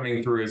kind of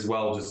coming through as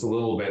well, just a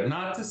little bit.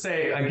 Not to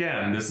say,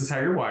 again, this is how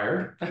you're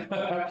wired.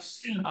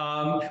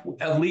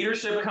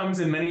 Leadership comes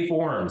in many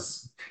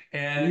forms.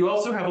 And you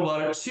also have a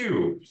lot of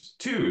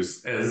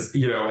twos, as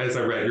you know, as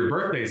I read, your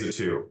birthday's a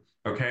 2,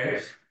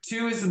 okay?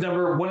 2 is the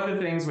number, one of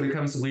the things when it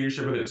comes to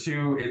leadership with a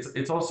 2,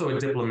 it's also a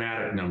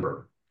diplomatic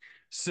number.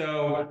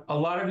 So a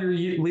lot of your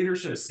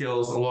leadership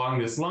skills along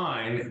this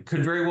line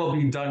could very well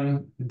be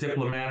done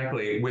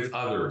diplomatically with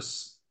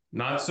others.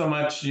 Not so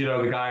much, you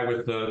know, the guy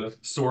with the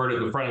sword at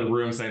the front of the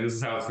room saying this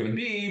is how it's going to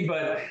be,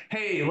 but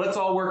hey, let's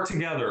all work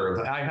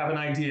together. I have an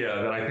idea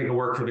that I think will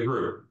work for the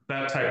group,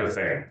 that type of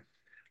thing.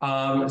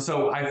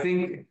 So I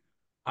think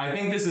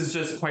this is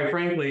just, quite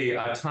frankly,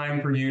 a time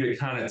for you to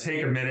kind of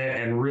take a minute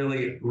and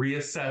really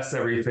reassess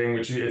everything,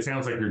 which it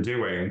sounds like you're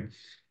doing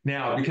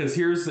now, because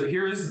here's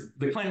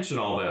the clinch in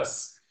all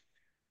this.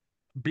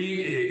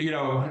 You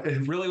know,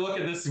 really look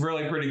at this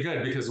really pretty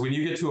good, because when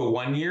you get to a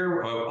 1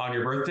 year on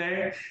your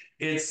birthday,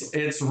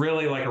 it's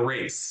really like a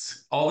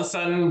race. All of a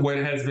sudden, what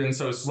has been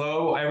so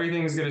slow,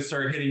 everything's going to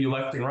start hitting you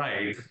left and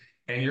right,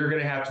 and you're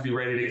going to have to be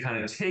ready to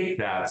kind of take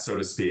that, so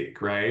to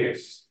speak, right?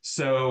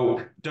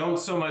 So don't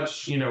so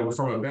much, you know,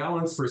 from a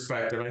balance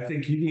perspective, I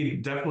think you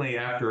need definitely,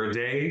 after a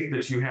day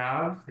that you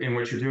have in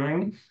what you're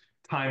doing,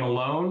 time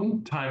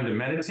alone, time to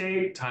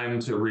meditate, time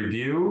to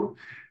review,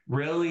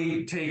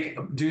 really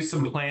do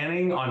some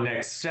planning on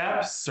next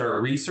steps,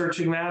 start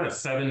researching that. A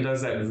 7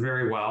 does that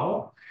very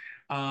well.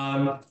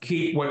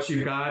 Keep what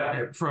you've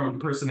got from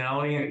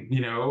personality, you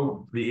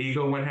know, the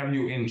ego, what have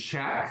you, in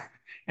check.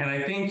 And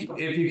I think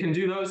if you can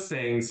do those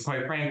things,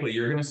 quite frankly,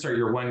 you're going to start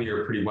your 1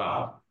 year pretty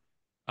well,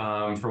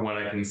 from what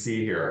I can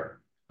see here.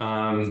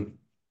 I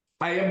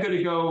am going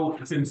to go,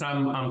 since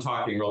I'm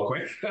talking real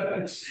quick,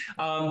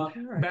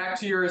 back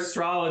to your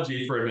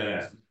astrology for a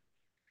minute.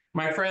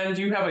 My friend,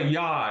 you have a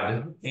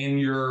yod in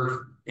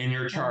your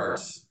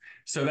charts.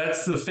 So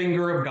that's the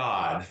finger of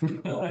God.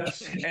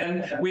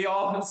 And we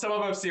all, some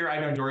of us here, I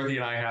know Dorothy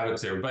and I have it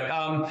too,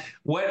 but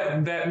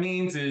what that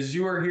means is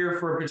you are here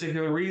for a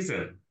particular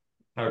reason.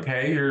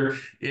 Okay,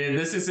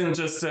 this isn't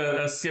just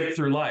a skip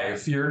through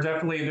life. You're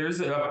definitely, there's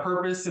a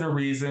purpose and a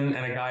reason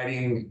and a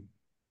guiding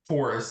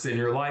force in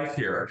your life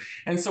here.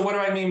 And so what do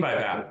I mean by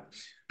that?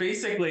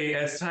 Basically,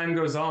 as time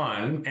goes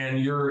on and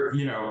your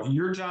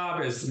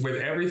job is, with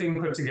everything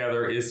put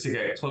together, is to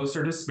get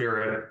closer to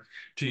spirit,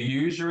 to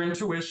use your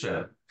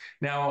intuition.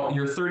 Now,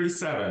 you're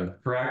 37,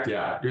 correct?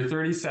 Yeah, you're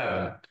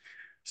 37.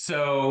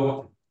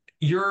 So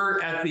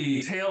you're at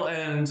the tail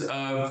end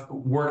of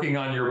working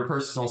on your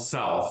personal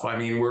self. I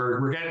mean,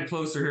 we're getting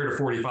closer here to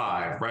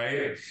 45,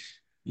 right?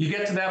 You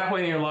get to that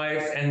point in your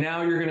life, and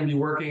now you're going to be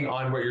working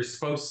on what you're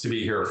supposed to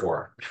be here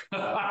for.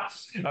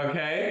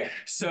 Okay?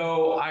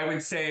 So I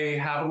would say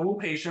have a little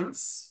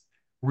patience.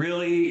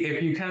 Really,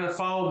 if you kind of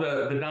follow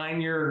the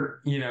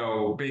 9-year, you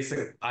know,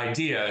 basic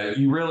idea,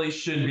 you really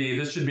should be,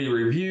 this should be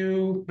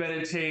review,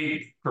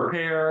 meditate,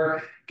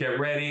 prepare, get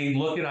ready,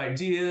 look at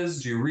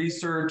ideas, do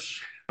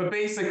research. But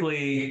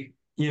basically,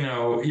 you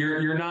know,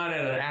 you're not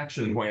at an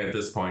action point at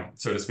this point,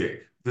 so to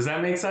speak. Does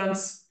that make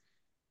sense?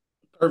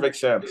 Perfect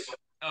sense.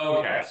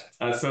 Okay,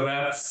 so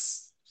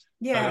that's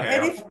Yeah, okay.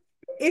 and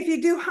if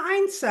you do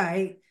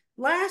hindsight,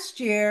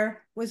 last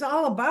year was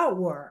all about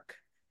work.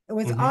 It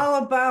was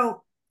all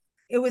about,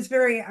 it was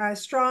very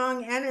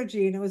strong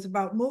energy, and it was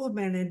about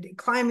movement and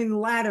climbing the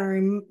ladder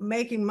and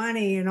making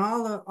money and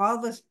all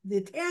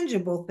the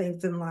tangible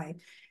things in life.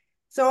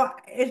 So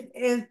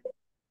the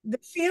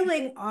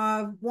feeling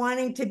of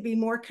wanting to be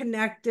more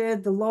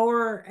connected, the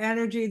lower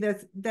energy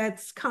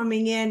that's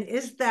coming in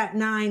is that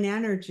 9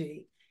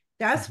 energy.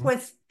 That's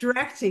what's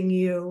directing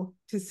you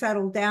to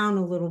settle down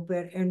a little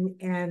bit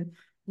and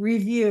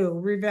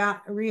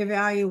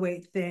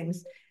reevaluate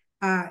things.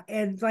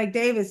 And like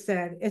David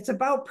said, it's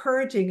about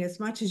purging as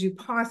much as you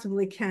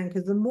possibly can,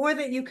 because the more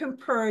that you can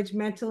purge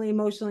mentally,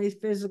 emotionally,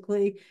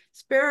 physically,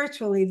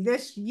 spiritually,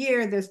 this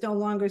year that's no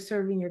longer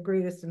serving your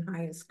greatest and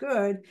highest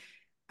good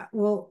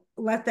will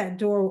let that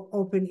door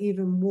open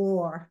even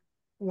more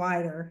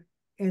wider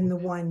in the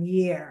 1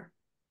 year.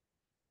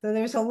 So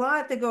there's a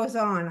lot that goes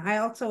on. I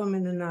also am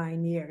in the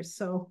 9 years.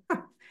 So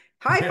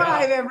High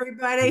five,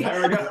 everybody.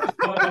 There we go.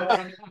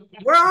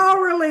 We're all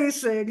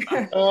releasing.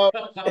 Oh,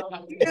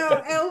 You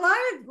know, and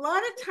a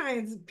lot of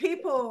times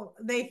people,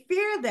 they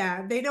fear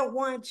that. They don't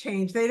want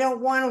change. They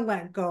don't want to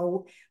let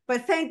go.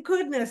 But thank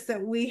goodness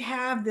that we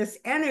have this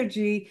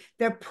energy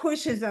that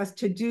pushes us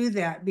to do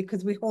that,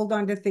 because we hold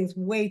on to things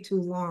way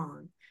too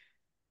long.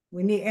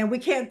 And we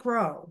can't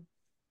grow.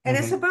 And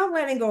it's about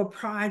letting go of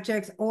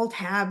projects, old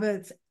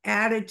habits,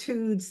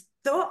 attitudes,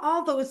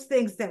 all those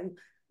things that,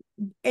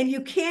 and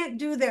you can't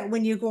do that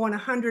when you're going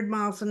 100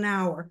 miles an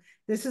hour.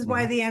 This is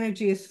why the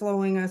energy is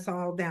slowing us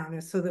all down,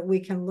 is so that we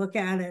can look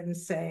at it and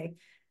say,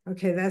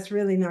 okay, that's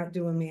really not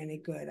doing me any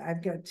good.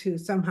 I've got to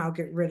somehow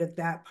get rid of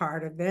that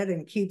part of it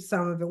and keep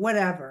some of it,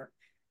 whatever.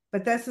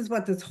 But this is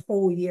what this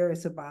whole year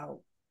is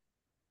about.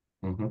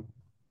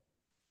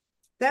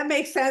 That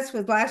makes sense.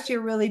 Was last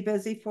year really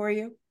busy for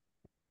you?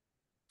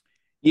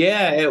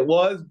 yeah, it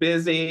was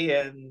busy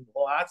and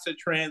lots of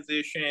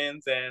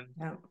transitions and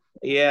Yeah.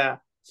 yeah.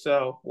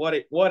 So what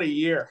a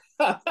year.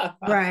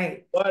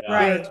 Right. What a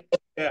Right. year.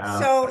 Yeah.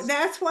 So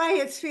that's why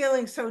it's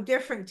feeling so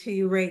different to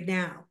you right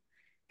now.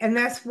 And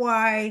that's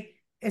why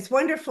it's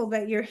wonderful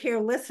that you're here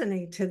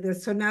listening to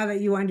this. So now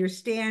that you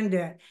understand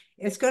it,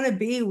 it's going to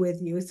be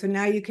with you. So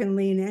now you can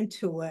lean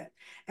into it.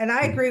 And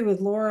I agree with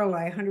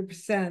Lorelei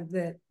 100%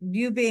 that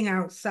you being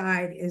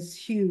outside is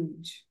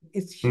huge.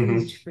 It's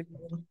huge for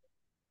you.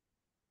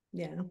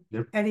 Yeah.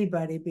 Yep.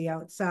 Anybody be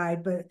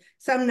outside, but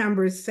some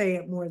numbers say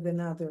it more than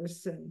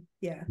others. And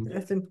yeah,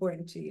 that's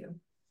important to you.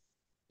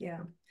 Yeah.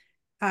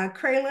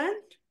 Kraylin?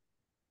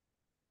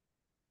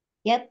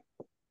 Yep.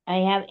 I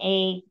have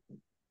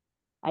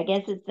I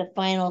guess it's the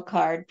final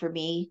card for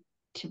me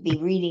to be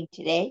reading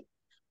today,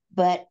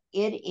 but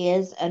it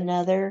is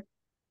another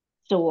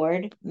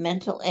sword,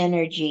 mental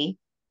energy.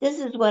 This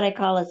is what I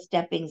call a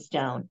stepping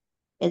stone.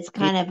 It's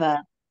kind of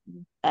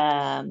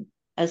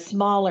a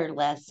smaller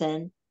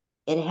lesson.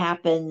 It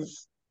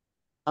happens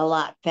a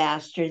lot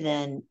faster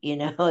than,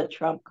 a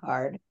trump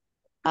card.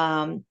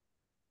 And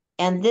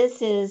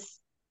this is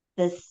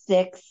the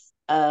Six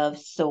of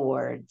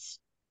Swords.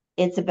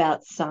 It's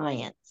about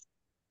science,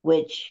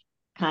 which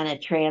kind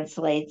of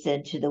translates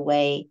into the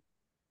way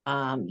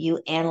you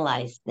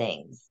analyze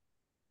things.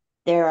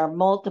 There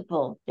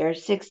are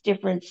 6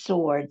 different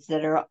swords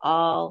that are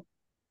all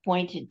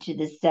pointed to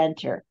the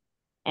center.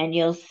 And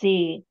you'll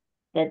see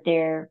that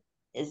there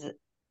is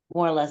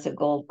more or less a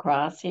gold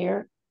cross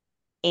here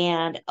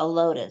and a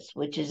lotus,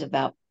 which is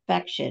about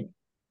perfection.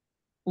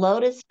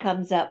 Lotus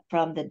comes up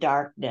from the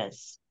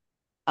darkness.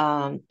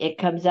 It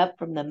comes up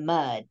from the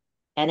mud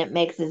and it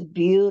makes this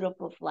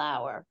beautiful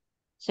flower.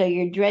 So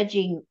you're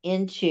dredging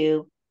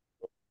into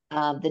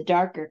the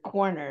darker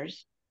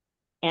corners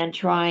and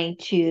trying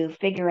to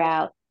figure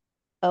out,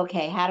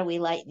 okay, how do we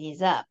lighten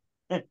these up?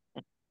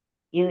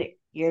 You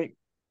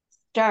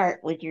start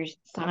with your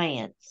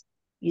science.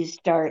 You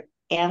start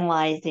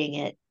analyzing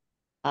it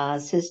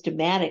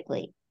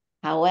systematically.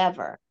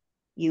 However,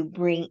 you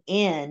bring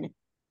in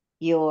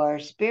your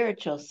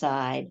spiritual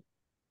side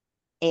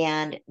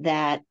and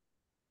that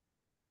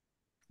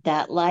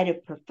light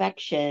of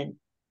perfection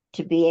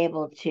to be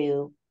able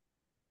to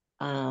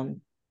the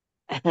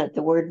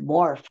word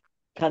morph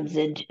comes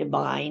into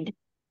mind,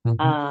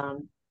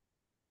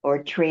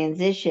 or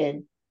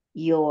transition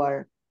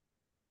your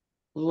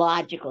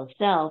logical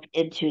self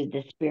into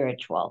the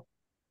spiritual.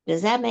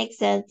 Does that make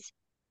sense?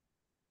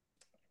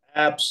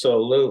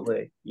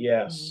 Absolutely.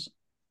 Yes.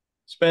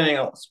 Spending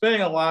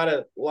a lot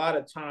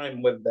of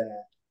time with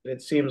that.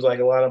 It seems like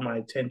a lot of my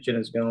attention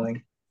is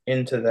going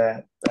into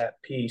that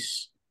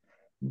piece.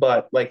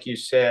 But like you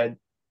said,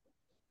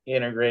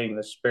 integrating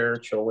the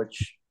spiritual,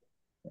 which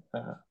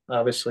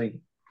obviously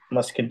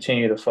must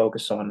continue to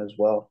focus on as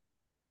well.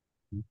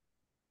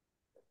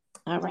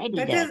 All righty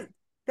then.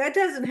 That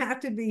doesn't have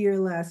to be your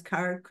last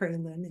card,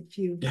 Kraylin. If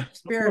you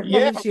spirit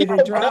Yeah. moves you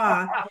to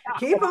draw,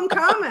 keep them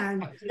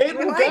coming.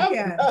 We like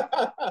it.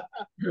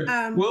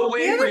 We'll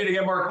wait for you to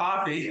get more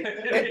coffee.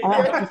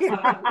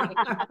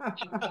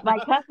 My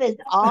cup is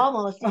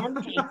almost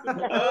empty.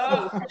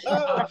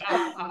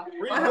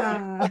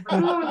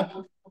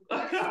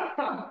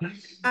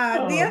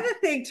 The other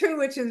thing too,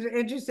 which is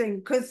interesting,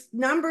 because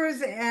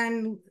numbers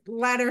and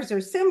letters are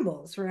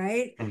symbols,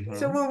 right?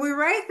 So when we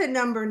write the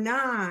number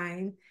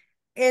 9,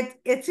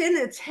 it's in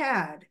its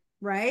head,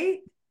 right?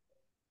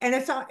 And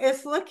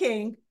it's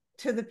looking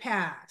to the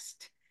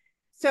past.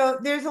 So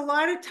there's a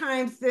lot of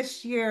times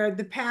this year,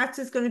 the past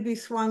is going to be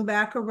swung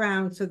back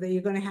around so that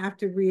you're going to have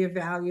to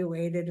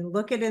reevaluate it and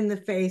look it in the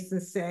face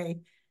and say,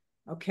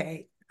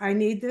 okay, I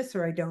need this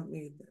or I don't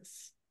need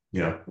this.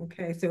 Yeah.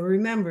 Okay, so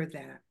remember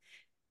that.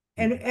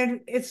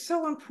 And it's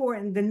so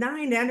important. The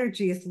 9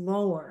 energy is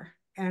lower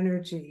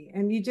energy,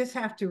 and you just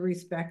have to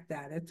respect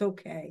that. It's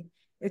okay.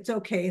 It's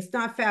okay. It's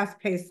not fast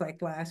paced like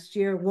last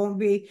year. It won't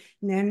be.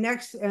 And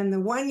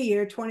the 1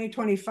 year,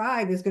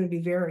 2025, is going to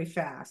be very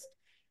fast.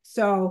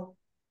 So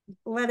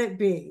let it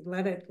be.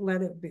 Let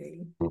it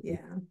be.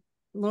 Yeah.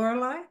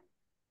 Lorelei?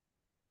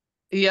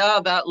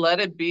 Yeah, that let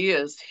it be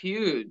is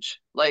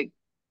huge. Like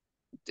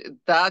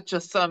that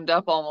just summed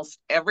up almost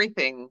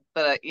everything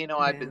that I've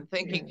Yeah, been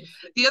thinking. yes.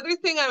 The other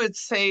thing I would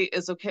say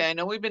is, okay, I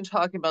know we've been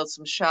talking about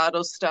some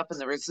shadow stuff and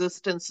the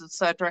resistance,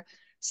 etc.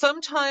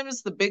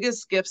 Sometimes the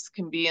biggest gifts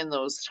can be in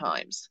those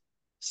times.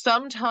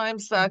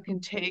 Sometimes that can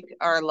take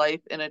our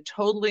life in a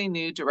totally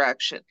new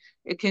direction.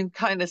 It can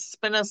kind of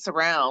spin us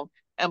around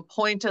and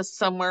point us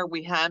somewhere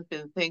we hadn't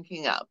been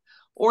thinking of.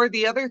 Or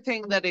the other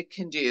thing that it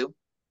can do,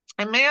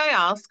 and may I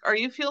ask, are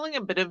you feeling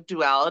a bit of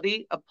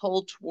duality, a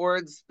pull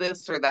towards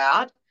this or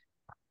that?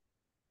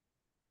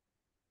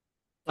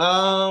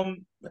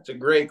 That's a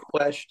great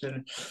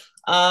question.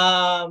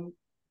 I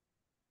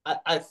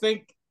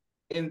think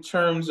in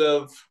terms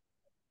of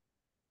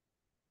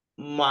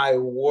my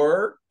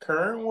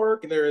current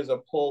work, there is a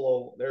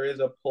pull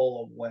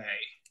away.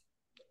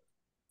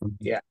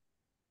 Yeah.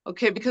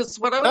 Okay, because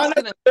what I was Not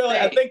going to necessarily,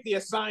 I say, think the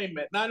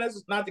assignment,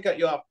 not to cut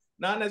you off,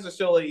 not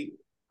necessarily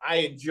I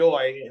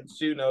enjoy, and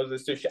Sue knows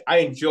this too, I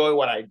enjoy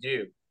what I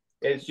do.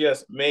 It's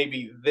just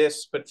maybe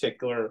this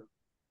particular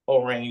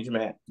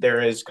arrangement,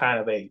 there is kind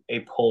of a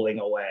pulling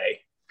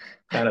away,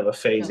 kind of a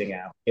phasing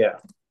out. Yeah.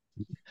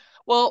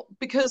 well,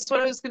 because what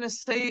I was going to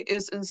say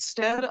is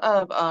instead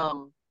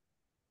of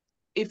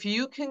if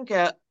you can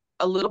get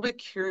a little bit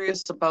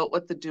curious about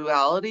what the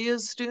duality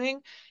is doing,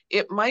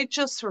 it might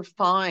just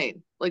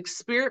refine. Like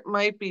spirit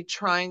might be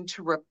trying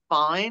to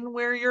refine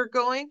where you're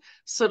going.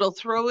 So it'll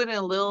throw in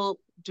a little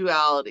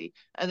duality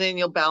and then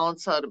you'll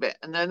balance out a bit.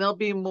 And then there'll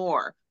be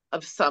more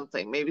of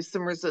something, maybe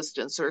some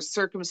resistance or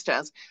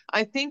circumstance.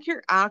 I think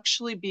you're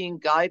actually being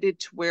guided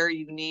to where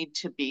you need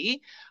to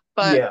be.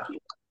 But Yeah.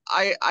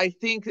 I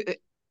think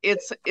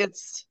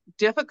it's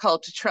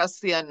difficult to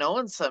trust the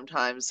unknown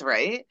sometimes,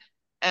 right?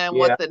 And Yeah.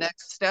 what the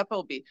next step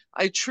will be.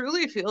 I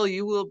truly feel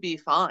you will be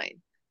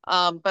fine.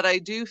 But I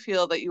do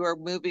feel that you are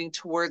moving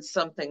towards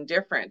something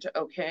different,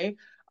 okay?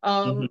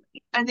 Mhm.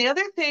 And the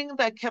other thing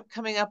that kept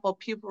coming up while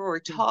people were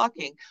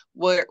talking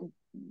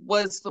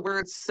was the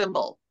word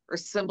symbol or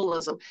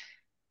symbolism.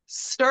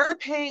 Start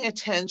paying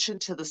attention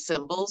to the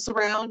symbols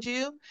around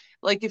you.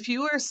 Like if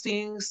you are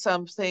seeing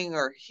something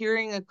or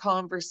hearing a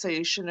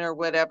conversation or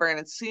whatever, and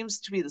it seems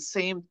to be the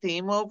same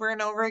theme over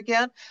and over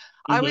again,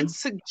 I would Mhm.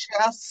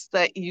 suggest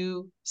that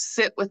you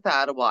sit with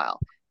that a while.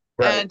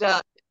 Right.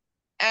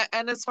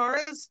 And as far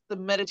as the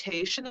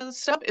meditation and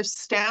stuff, if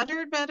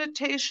standard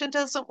meditation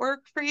doesn't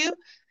work for you,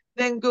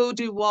 then go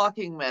do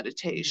walking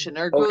meditation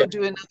or go Okay.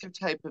 do another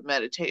type of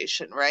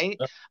meditation, right?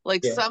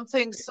 Like Yeah.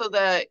 something so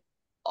that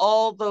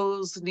all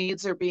those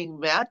needs are being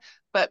met,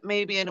 but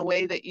maybe in a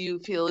way that you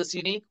feel is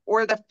unique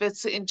or that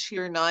fits into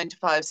your 9 to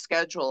 5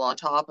 schedule on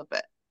top of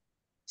it.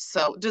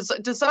 So does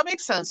that make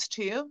sense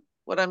to you?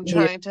 What I'm Yeah.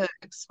 trying to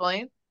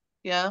explain?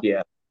 Yeah.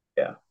 Yeah.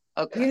 Yeah.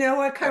 Okay. You know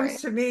what All comes right.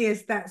 to me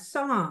is that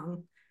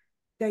song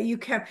that you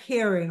kept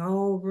hearing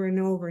over and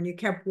over, and you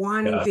kept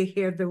wanting Yeah. to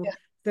hear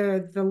Yeah.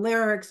 the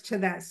lyrics to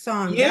that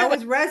song. That Yeah.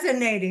 was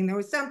resonating. There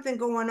was something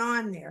going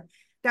on there.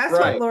 That's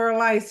what Right.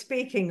 Lorelai's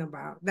speaking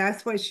about.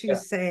 That's what Yeah.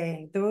 she's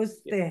saying.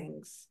 Those Yeah.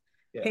 things.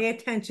 Yeah. Pay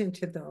attention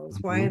to those.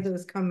 Why are Mhm.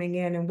 those coming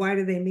in, and why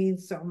do they mean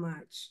so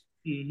much?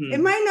 It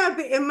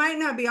Mhm. might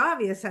not be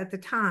obvious at the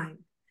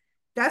time.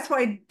 That's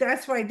why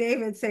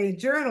David say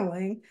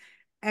journaling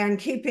and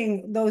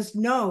keeping those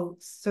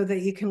notes so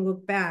that you can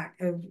look back.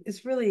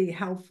 It's really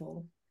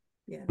helpful.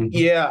 Yeah.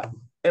 Yeah.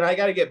 And I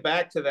got to get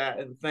back to that.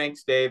 And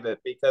thanks, David,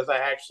 because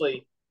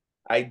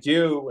I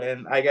do,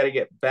 and I got to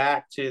get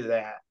back to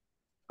that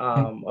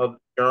of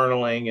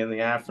journaling and the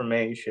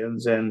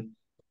affirmations, and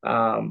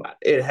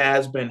it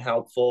has been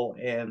helpful.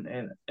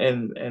 And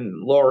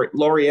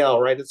L'Oreal,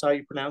 right? That's how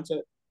you pronounce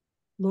it.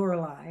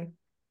 Lorelai.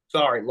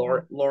 Sorry, Yeah,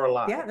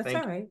 Lorelai. yeah, that's all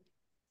Thank right.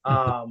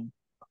 you.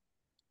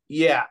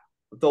 Yeah,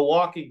 the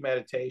walking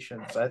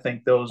meditations. I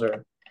think those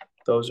are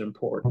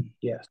important.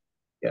 Yes.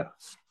 Yeah.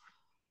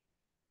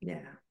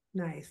 Yeah,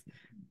 nice.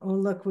 Oh,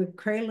 look,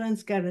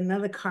 Craylin's got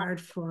another card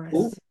for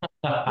Ooh.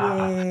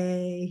 us.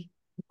 Yay.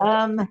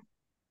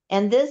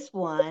 And this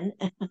one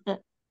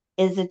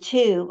is a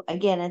 2.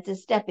 Again, it's a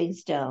stepping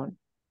stone.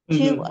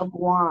 2 Mhm. of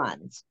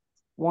Wands.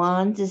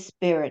 Wands is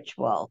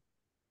spiritual.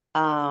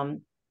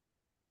 The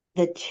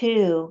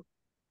 2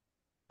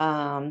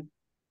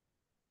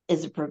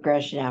 is a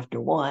progression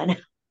after 1.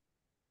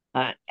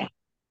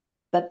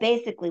 But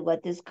basically,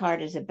 what this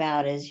card is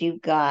about is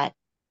you've got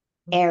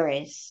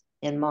Aries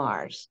and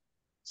Mars.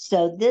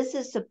 So this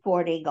is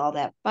supporting all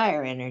that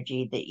fire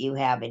energy that you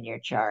have in your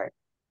chart.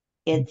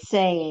 It's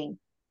saying,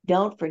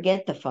 don't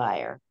forget the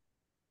fire,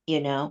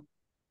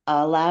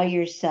 allow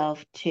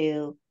yourself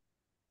to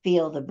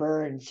feel the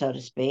burn, so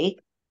to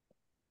speak,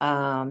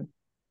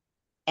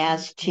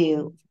 as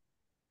to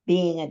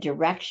being a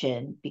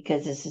direction,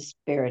 because this is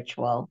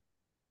spiritual,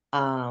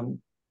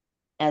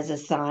 as a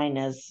sign,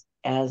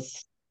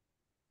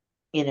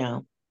 you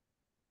know,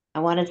 I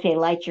want to say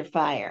light your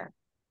fire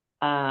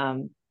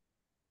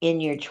in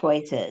your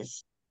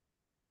choices.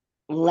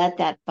 Let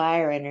that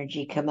fire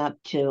energy come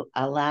up to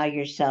allow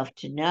yourself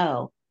to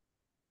know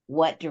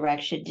what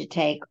direction to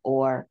take,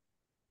 or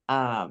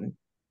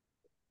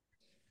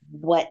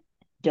what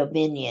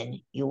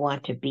dominion you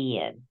want to be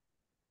in.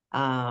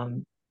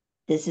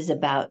 This is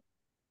about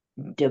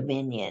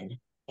dominion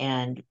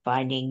and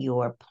finding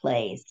your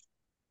place.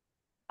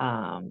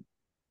 It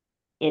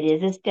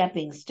is a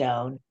stepping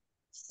stone,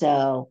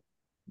 so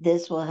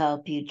this will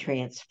help you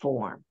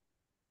transform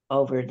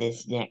over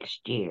this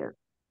next year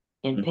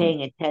in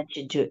paying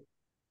attention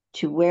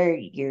to where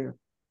your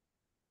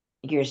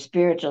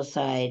spiritual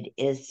side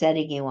is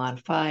setting you on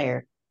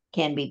fire,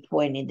 can be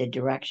pointing the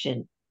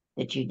direction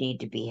that you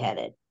need to be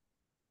headed.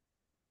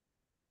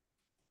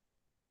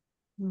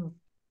 Hmm.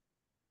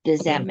 Does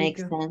There that you make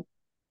go. sense?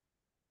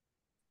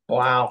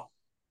 Wow.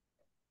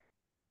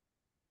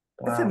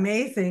 It's Wow.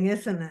 amazing,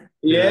 isn't it?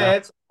 Yeah,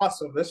 it's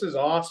awesome. This is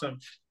awesome.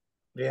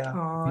 Yeah.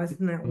 Oh,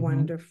 isn't that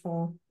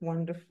wonderful?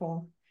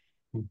 Wonderful.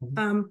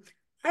 Mhm.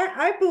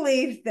 I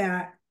believe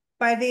that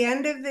by the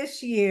end of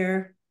this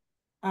year,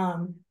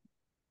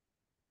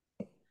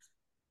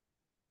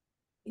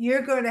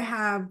 you're going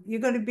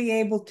to be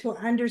able to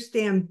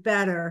understand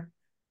better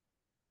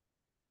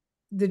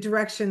the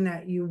direction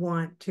that you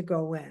want to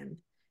go in.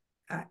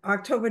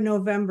 October,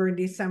 November, and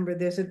December,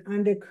 there's an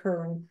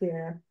undercurrent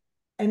there.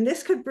 And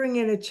this could bring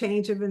in a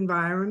change of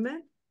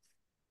environment.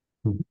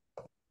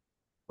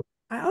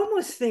 I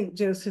almost think,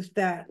 Joseph,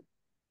 that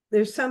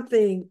there's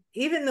something,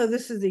 even though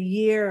this is a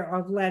year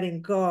of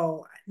letting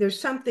go, there's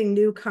something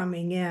new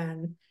coming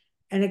in.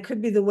 And it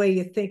could be the way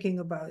you're thinking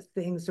about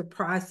things or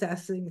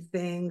processing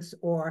things,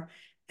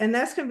 and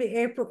that's going to be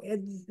April.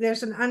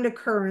 There's an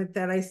undercurrent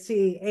that I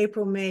see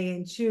April, May,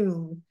 and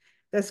June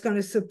that's going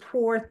to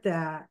support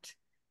that.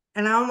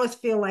 And I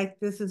almost feel like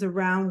this is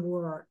around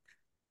work.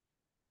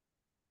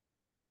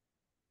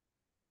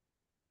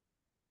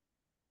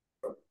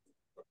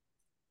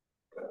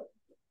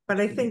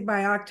 But I think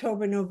by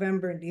October,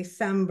 November, and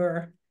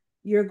December,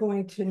 you're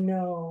going to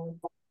know,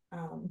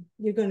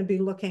 you're going to be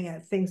looking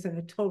at things in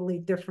a totally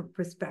different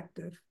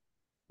perspective.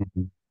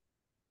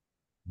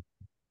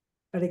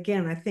 But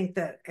again, I think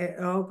that it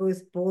all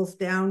boils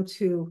down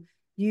to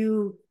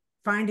you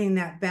finding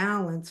that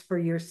balance for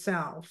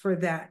yourself, for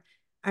that.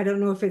 I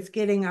don't know if it's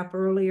getting up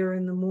earlier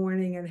in the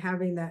morning and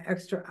having that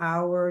extra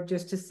hour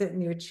just to sit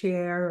in your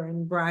chair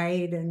and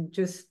write and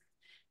just,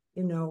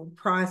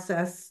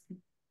 process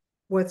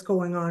what's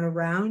going on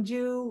around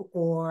you,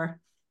 or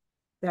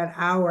that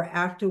hour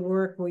after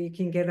work where you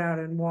can get out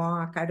and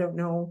walk. I don't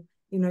know,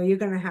 you're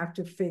going to have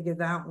to figure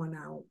that one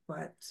out.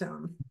 But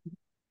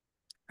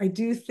I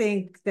do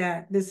think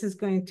that this is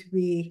going to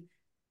be,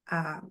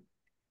 the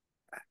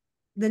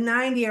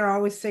 9-year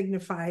always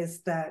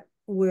signifies that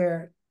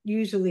we're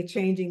usually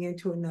changing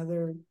into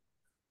another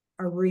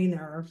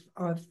arena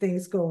of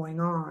things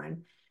going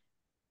on.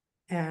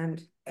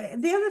 And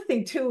the other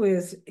thing too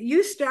is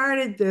you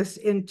started this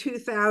in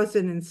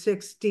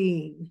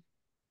 2016.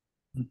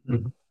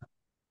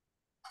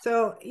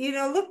 So,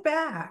 look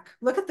back,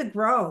 look at the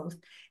growth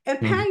and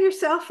pat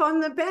yourself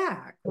on the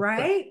back,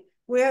 right?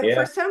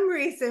 For some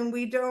reason,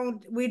 we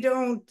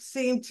don't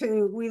seem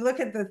to, we look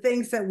at the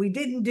things that we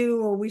didn't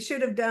do or we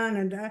should have done,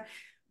 and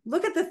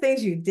look at the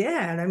things you did.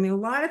 I mean, a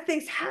lot of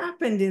things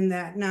happened in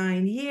that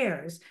 9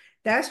 years.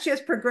 That's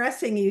just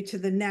progressing you to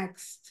the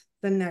next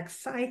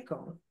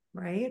cycle,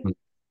 right?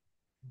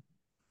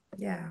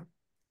 Yeah.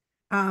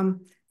 I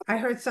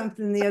heard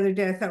something the other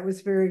day I thought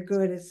was very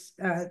good.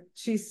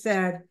 She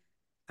said,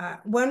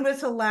 when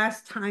was the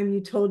last time you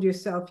told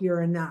yourself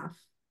you're enough?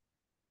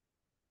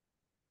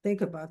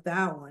 Think about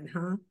that one,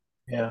 huh?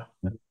 Yeah.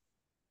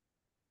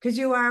 Because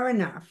you are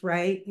enough,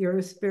 right? You're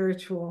a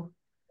spiritual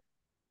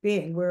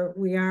being.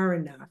 We are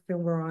enough,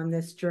 and we're on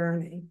this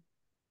journey,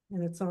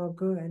 and it's all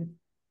good.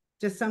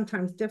 Just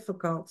sometimes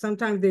difficult.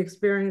 Sometimes the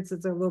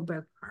experiences are a little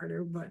bit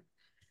harder, but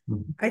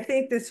I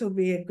think this will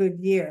be a good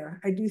year.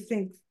 I do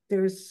think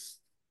there's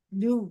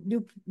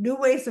new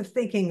ways of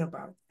thinking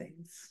about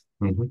things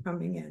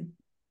coming in,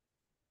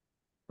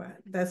 but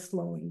that's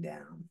slowing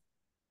down.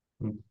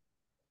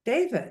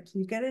 David,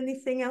 you got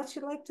anything else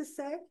you'd like to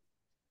say?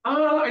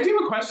 I do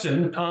have a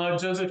question,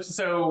 Joseph.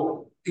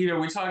 So,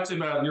 we talked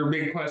about your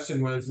big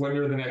question was what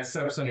are the next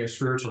steps on your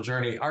spiritual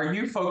journey? Are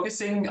you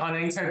focusing on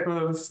any type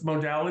of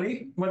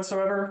modality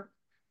whatsoever?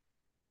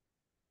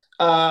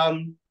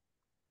 Can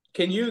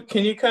you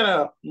kind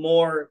of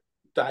more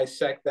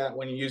dissect that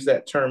when you use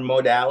that term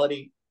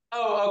modality?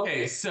 Oh,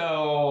 okay.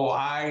 So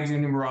I do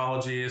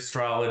numerology,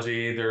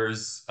 astrology.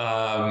 There's,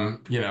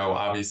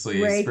 obviously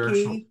Reiki.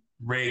 spiritual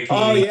Reiki.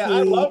 Oh yeah,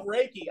 I love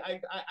Reiki.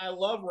 I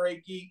love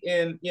Reiki,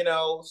 and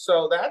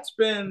so that's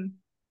been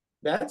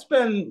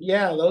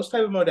yeah, those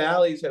type of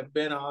modalities have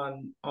been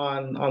on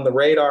the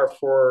radar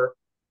for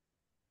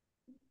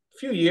a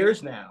few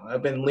years now.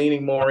 I've been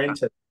leaning more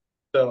into it.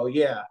 So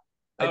yeah,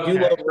 I do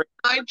love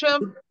Reiki.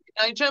 Can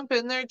I jump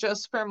in there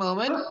just for a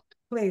moment?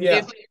 Please. Yeah.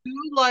 If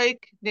you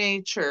like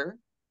nature,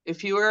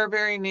 if you are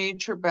very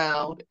nature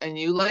bound and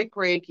you like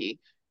Reiki,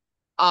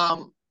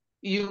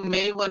 you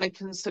may want to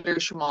consider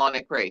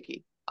shamanic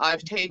Reiki.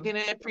 I've taken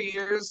it for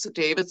years.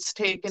 David's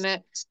taken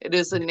it. It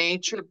is a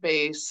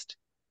nature-based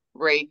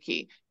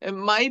Reiki. It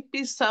might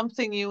be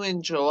something you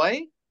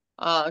enjoy,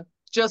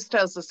 just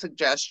as a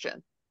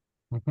suggestion.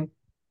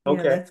 Yeah,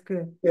 Okay. that's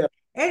good. Yeah.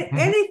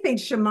 Anything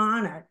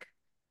shamanic,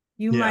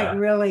 you might Yeah.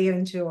 really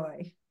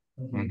enjoy.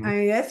 Mhm. I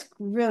mean, that's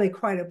really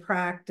quite a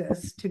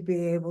practice to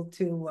be able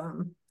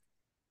to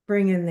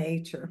bring in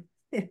nature.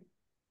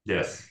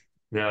 Yes.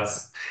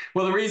 Yes.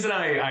 Well, the reason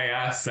I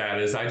asked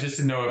that is I just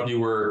didn't know if you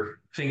were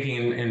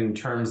thinking in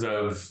terms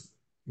of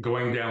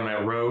going down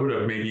that road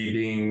of maybe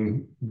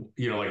being,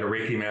 like a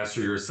Reiki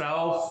master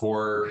yourself,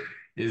 or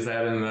is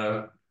that in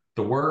the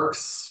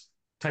works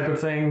type of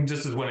thing?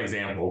 Just as one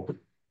example.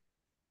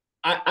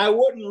 I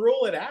wouldn't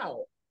rule it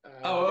out.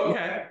 Oh,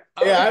 okay.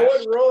 Yeah, I Okay.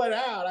 wouldn't rule it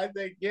out. I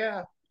think,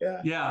 yeah.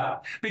 Yeah,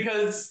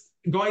 because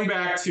going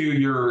back to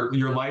your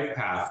life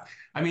path,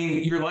 I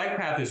mean, your life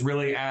path is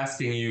really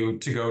asking you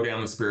to go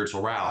down the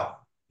spiritual route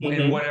in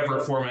Mhm. whatever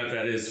format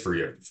that is for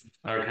you.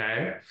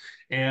 Okay.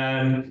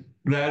 And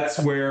that's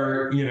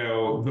where,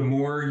 the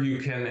more you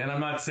can, and I'm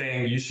not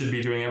saying you should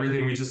be doing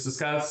everything we just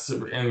discussed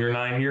in your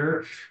 9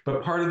 year,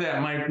 but part of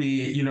that might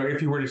be,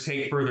 if you were to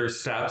take further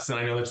steps, and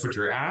I know that's what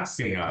you're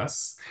asking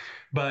us,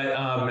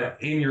 but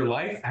in your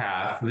life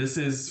path, this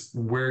is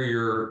where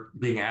you're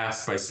being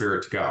asked by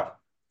spirit to go.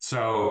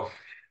 So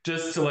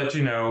just to let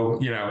you know,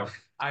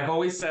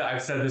 I've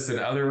said this in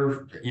other,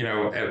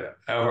 of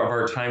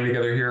our time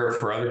together here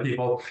for other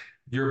people,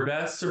 your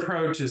best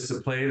approach is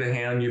to play the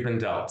hand you've been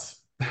dealt.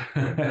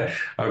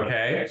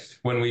 Okay.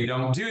 When we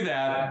don't do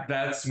that,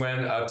 that's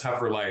when a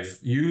tougher life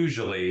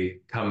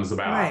usually comes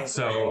about. Right.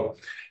 So,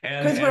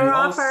 Because and we're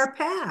off also, our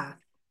path.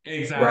 We're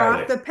exactly.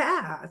 off the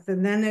path,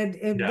 and then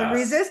the Yes.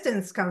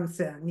 resistance comes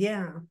in.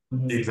 Yeah.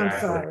 I'm Exactly.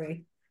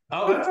 sorry.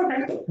 Oh, that's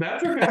okay.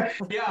 That's okay.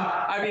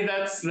 Yeah, I mean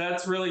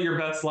that's really your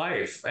best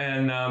life,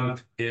 and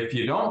if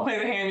you don't play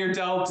the hand you're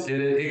dealt,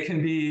 it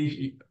can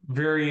be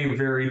very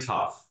very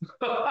tough,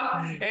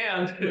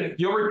 and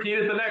you'll repeat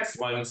it the next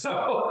one.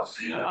 So,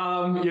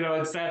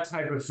 it's that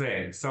type of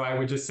thing. So I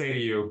would just say to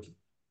you,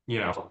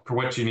 for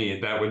what you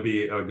need, that would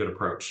be a good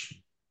approach.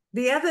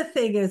 The other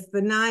thing is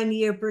the 9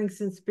 year brings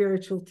in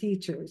spiritual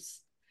teachers.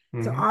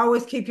 So Mhm.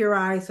 always keep your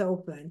eyes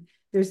open.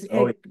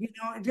 Oh,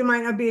 There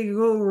might not be a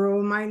guru,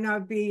 it might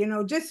not be,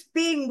 just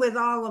being with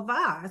all of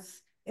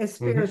us is Mhm.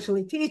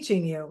 spiritually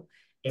teaching you.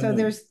 So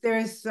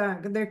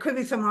Mhm. there could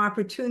be some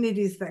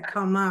opportunities that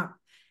come up,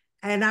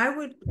 and I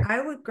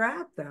would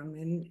grab them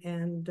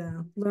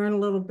and learn a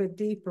little bit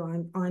deeper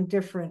on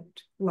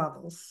different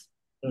levels.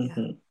 Yeah.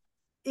 Mhm.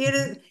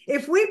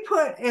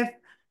 If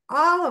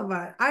all of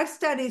us, I've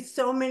studied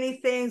so many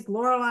things,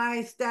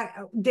 Lorelei,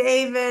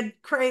 David,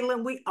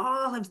 Kraylin, we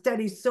all have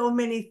studied so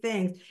many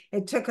things.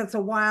 It took us a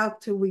while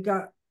till we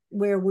got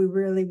where we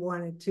really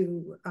wanted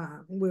to,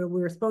 where we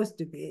were supposed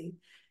to be.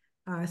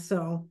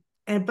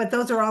 But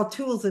those are all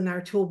tools in our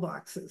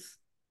toolboxes.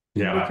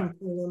 And we Yeah. can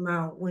pull them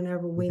out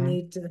whenever we Mhm.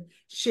 need to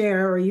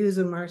share or use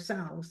them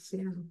ourselves.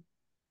 Yeah.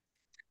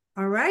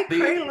 All right,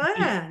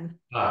 Kraylin.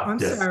 I'm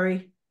Yes.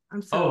 sorry.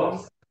 I'm sorry.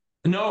 Oh,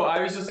 no,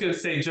 I was just going to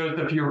say,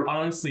 Joseph, you're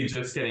honestly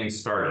just getting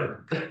started.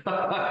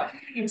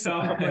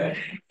 So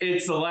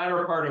it's the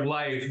latter part of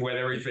life when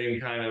everything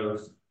kind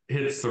of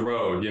hits the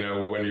road,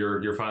 when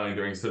you're finally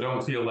doing. So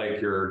don't feel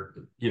like you're,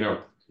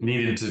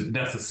 needed to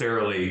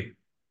necessarily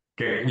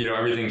get,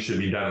 everything should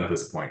be done at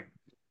this point.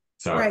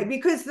 So Right,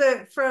 because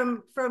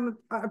from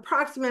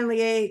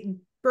approximately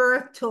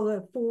birth till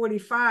the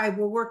 45,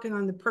 we're working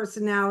on the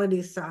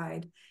personality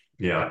side.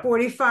 yeah.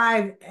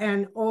 45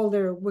 and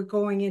older, we're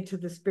going into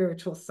the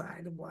spiritual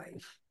side of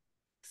life.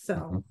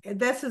 So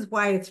this is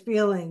why it's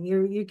feeling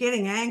you're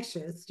getting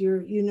anxious.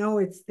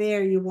 It's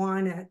there, you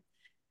want it.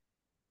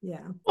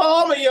 Yeah.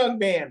 Well, I'm a young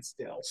man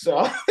still,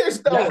 so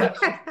there's no Yeah. rush.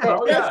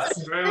 Oh There's,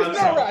 yes, very there's much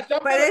no so. rush. But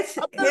I'm gonna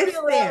be it's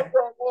around there.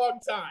 for a long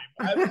time.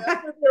 I've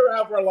been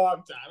around for a long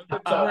time. I've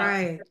been talking.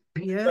 Right.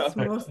 Yes,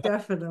 most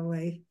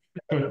definitely.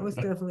 Most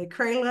definitely.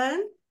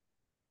 Kraylin?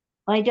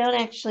 I don't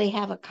actually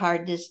have a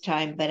card this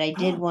time, but I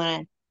did Oh.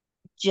 want to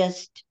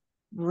just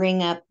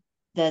bring up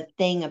the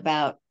thing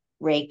about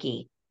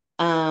Reiki.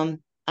 I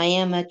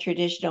am a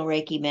traditional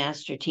Reiki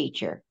master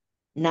teacher.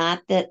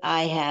 Not that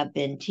I have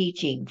been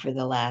teaching for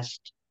the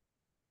last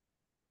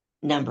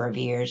number of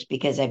years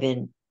because I've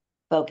been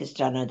focused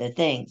on other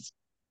things.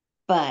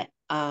 But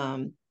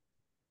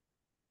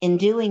in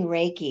doing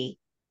Reiki,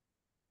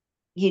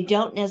 you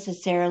don't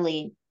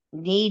necessarily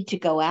need to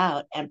go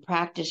out and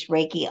practice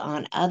Reiki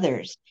on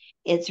others.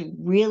 It's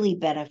really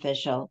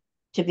beneficial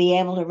to be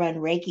able to run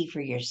Reiki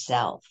for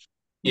yourself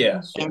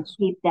Yes, and yes.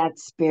 keep that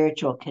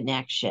spiritual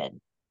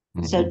connection.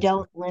 So Mhm.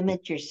 don't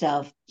limit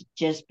yourself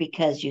just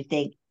because you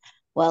think,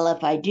 well,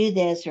 if I do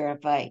this or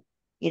if I,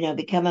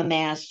 become a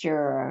master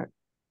or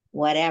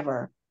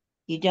whatever,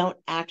 you don't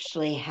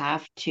actually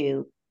have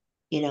to,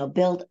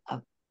 build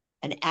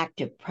an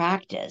active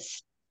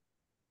practice,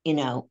 you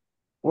know,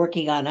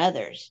 working on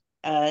others.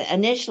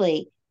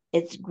 Initially,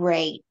 it's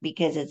great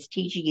because it's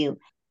teaching you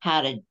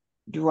how to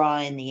draw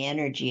in the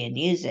energy and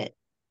use it.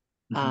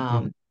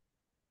 Um,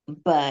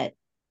 but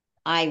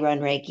I run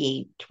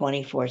Reiki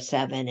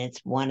 24/7. It's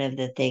one of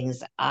the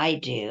things I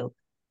do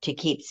to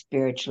keep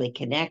spiritually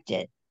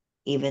connected,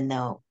 even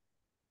though,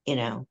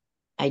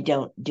 I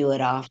don't do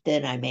it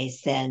often. I may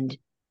send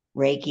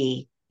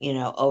Reiki,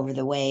 over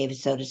the wave,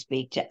 so to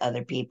speak, to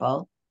other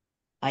people.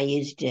 I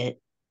used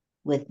it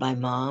with my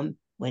mom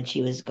when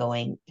she was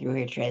going through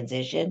her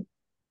transition.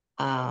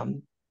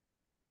 But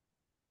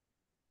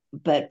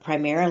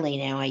primarily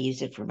now I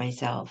use it for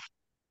myself.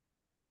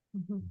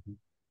 Mhm.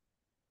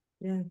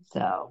 Yeah,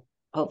 So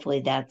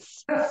hopefully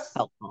that's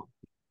helpful.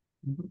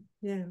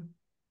 yeah.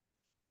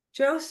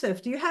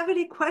 Joseph, do you have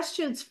any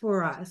questions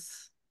for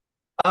us?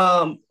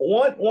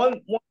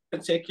 One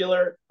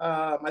particular,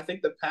 I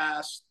think the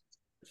past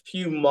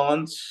few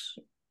months,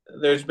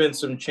 there's been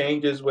some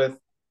changes with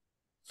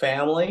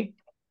family.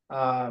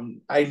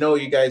 I know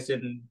you guys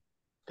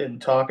didn't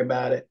talk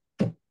about it.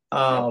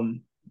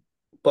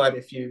 But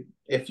if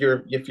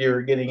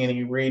you're getting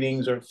any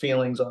readings or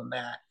feelings on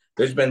that,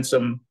 there's been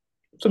some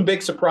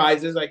big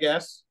surprises, I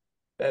guess,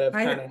 that have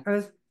kind of. I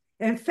was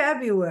in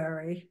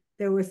February,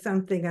 there was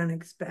something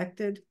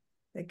unexpected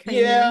that came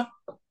Yeah,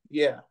 in.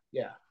 yeah.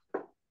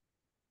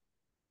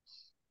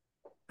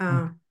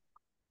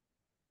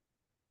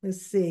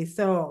 Let's see.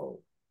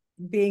 So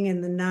being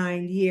in the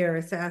 9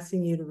 years,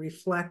 asking you to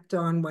reflect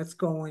on what's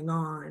going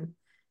on.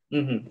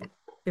 Mm-hmm.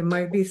 There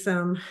might be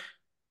some,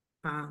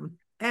 and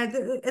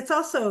it's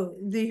also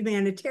the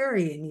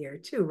humanitarian year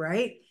too,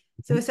 right?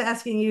 So it's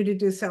asking you to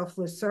do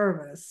selfless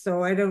service.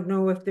 So I don't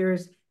know if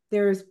there's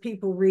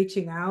people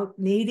reaching out,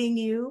 needing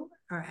you,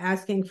 or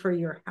asking for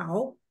your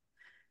help.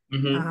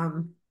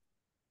 Mm-hmm.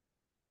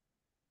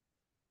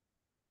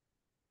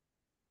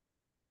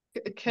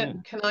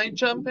 Can I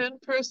jump in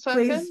for a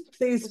second?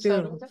 Please Is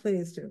that do, okay?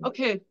 please do.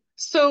 Okay,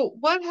 so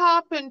what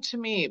happened to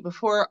me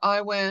before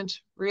I went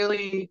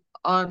really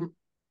on,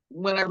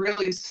 when I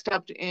really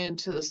stepped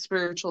into the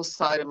spiritual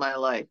side of my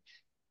life,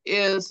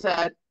 is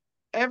that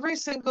every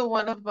single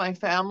one of my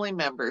family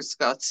members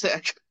got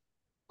sick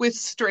with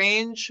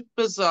strange,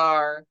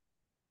 bizarre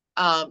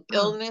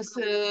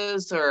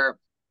illnesses or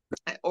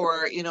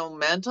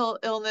mental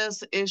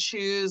illness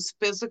issues,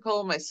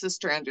 physical. My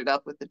sister ended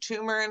up with a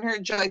tumor in her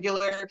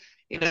jugular.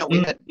 We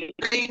had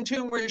brain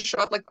tumors show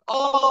up, like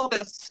all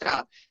this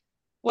stuff.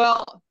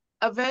 Well,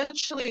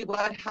 eventually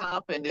what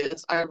happened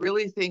is I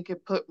really think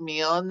it put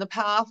me on the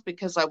path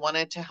because I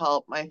wanted to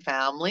help my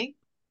family.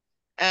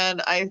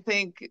 And I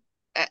think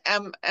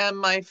and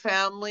my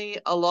family,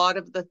 a lot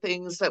of the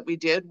things that we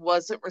did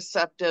wasn't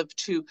receptive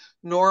to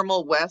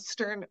normal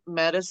Western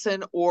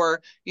medicine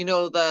or,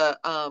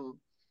 the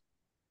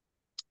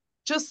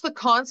just the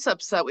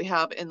concepts that we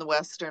have in the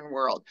Western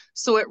world.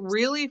 So it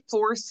really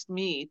forced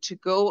me to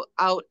go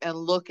out and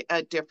look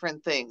at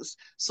different things.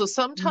 So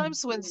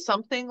sometimes when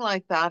something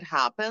like that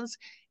happens,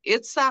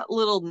 it's that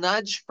little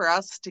nudge for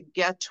us to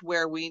get to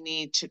where we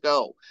need to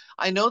go.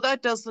 I know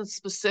that doesn't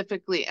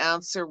specifically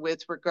answer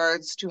with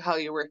regards to how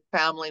your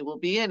family will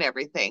be and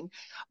everything,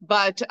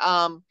 but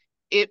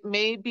it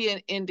may be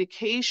an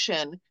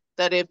indication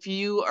that if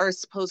you are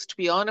supposed to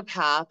be on a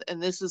path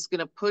and this is going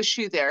to push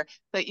you there,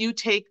 that you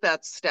take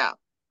that step,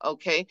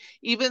 okay?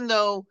 Even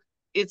though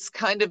it's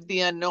kind of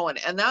the unknown.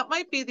 And that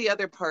might be the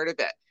other part of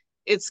it.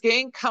 It's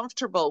getting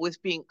comfortable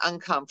with being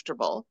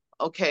uncomfortable,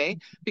 okay?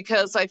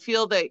 Because I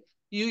feel that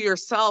you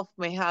yourself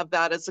may have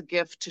that as a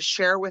gift to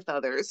share with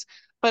others,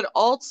 but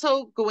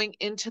also going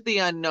into the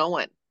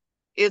unknown.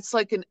 It's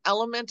like an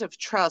element of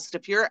trust.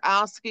 If you're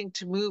asking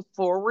to move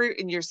forward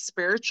in your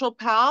spiritual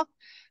path,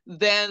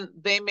 then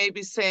they may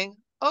be saying,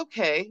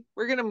 okay,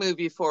 we're going to move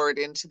you forward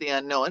into the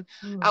unknown.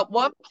 At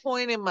one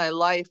point in my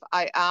life,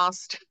 I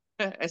asked,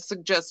 I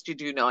suggest you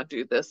do not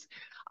do this.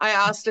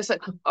 I said,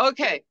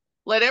 okay,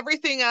 let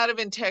everything out of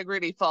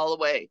integrity fall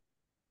away.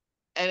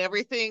 And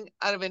everything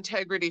out of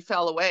integrity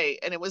fell away.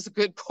 And it was a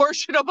good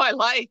portion of my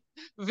life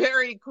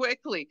very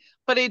quickly.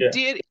 But it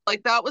did,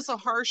 like, that was a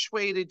harsh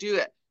way to do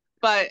it.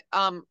 But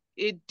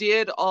it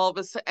did all of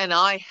a sudden, and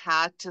I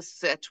had to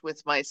sit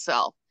with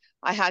myself.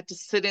 I had to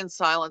sit in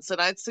silence. And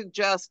I'd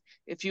suggest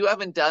if you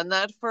haven't done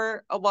that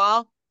for a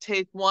while,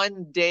 take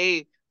one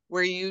day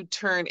where you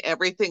turn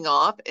everything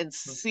off and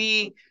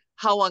see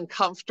how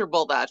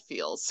uncomfortable that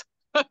feels.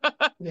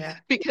 Yeah.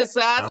 Because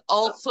that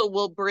also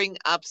will bring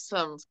up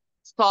some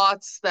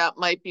thoughts that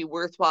might be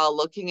worthwhile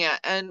looking at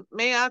and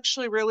may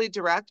actually really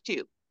direct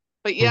you.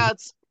 But yeah,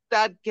 it's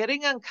that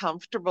getting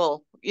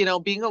uncomfortable,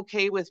 being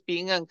okay with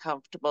being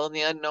uncomfortable in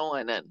the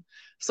unknown. And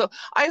so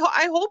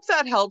I hope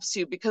that helps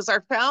you, because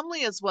our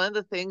family is one of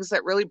the things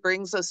that really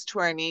brings us to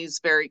our knees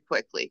very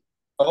quickly.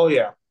 Oh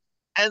yeah.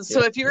 And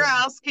so if you're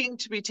asking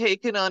to be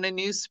taken on a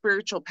new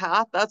spiritual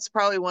path, that's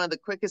probably one of the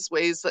quickest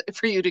ways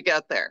for you to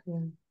get there.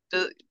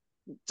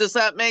 Does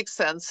that make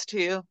sense to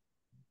you?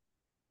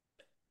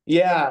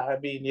 Yeah, I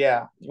mean,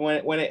 yeah.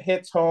 When it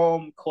hits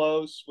home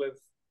close with,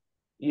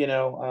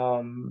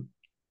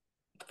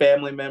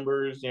 family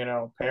members,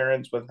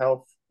 parents with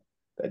health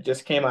that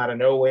just came out of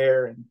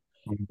nowhere,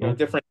 and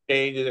different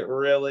changes, it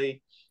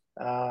really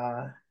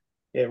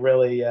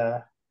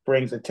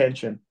brings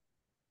attention.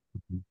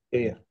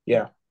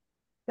 Yeah.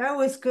 That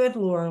was good,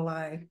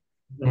 Lorelei.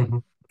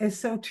 It's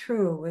so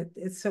true.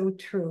 It's so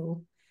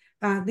true.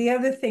 The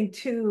other thing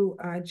too,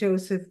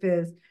 Joseph,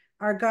 is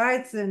our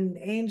guides and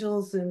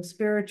angels and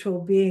spiritual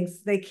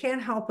beings, they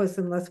can't help us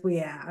unless we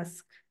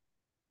ask.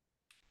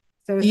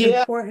 So it's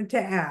Yeah. important to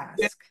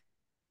ask.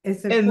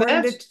 It's And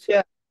important that's,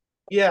 to,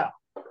 yeah.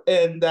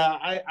 And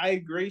I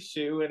agree,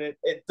 Sue. And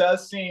it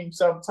does seem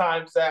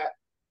sometimes that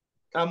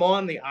I'm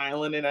on the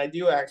island and I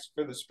do ask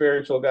for the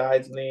spiritual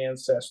guides and the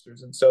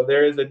ancestors. And so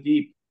there is a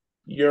deep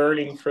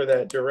yearning for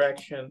that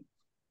direction.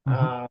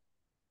 Mhm.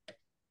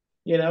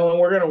 You know, and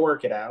we're going to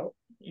work it out.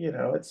 You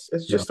know, it's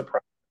just a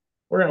problem.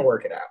 We're going to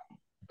work it out.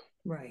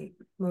 right,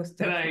 most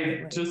Can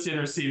definitely. I just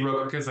intercede real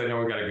quick because I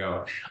know we gotta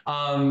go.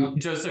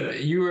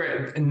 Joseph,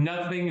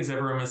 nothing is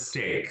ever a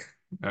mistake.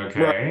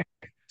 Okay. Right.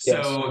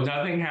 So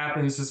nothing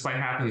happens just by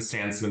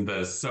happenstance with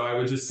this. So I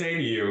would just say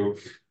to you,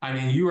 I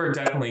mean, you are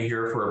definitely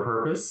here for a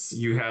purpose.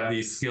 You have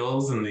these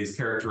skills and these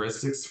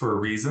characteristics for a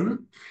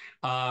reason.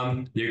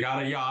 You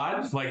got a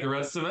yacht like the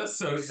rest of us.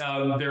 So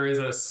there is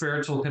a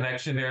spiritual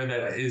connection there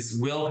that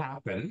will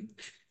happen.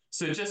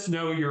 So just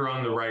know you're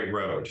on the right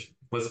road.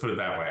 Let's put it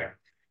that way.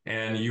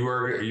 And you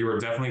are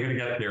definitely going to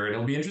get there.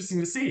 It'll be interesting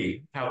to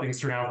see how things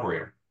turn out for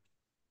you.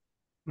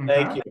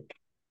 Thank you.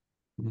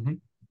 Mhm.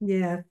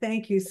 Yeah,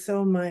 thank you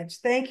so much.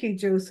 Thank you,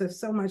 Joseph,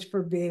 so much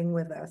for being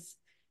with us.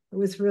 It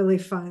was really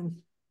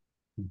fun.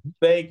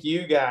 Thank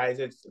you guys.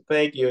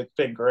 Thank you. It's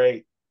been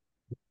great.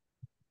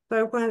 So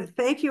I want to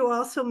thank you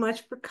all so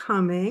much for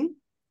coming.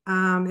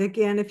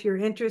 Again, if you're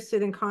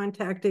interested in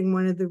contacting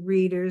one of the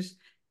readers,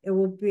 it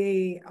will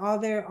be all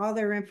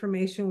their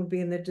information will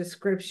be in the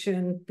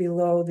description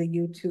below the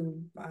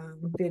YouTube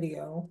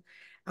video.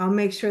 I'll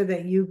make sure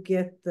that you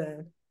get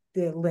the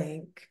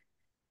link.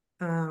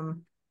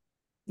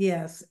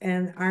 Yes,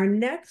 and our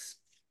next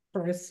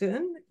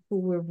person who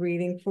we're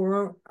reading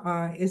for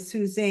is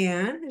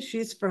Suzanne.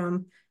 She's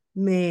from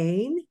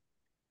Maine,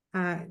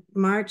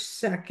 March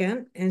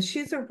 2nd, and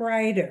she's a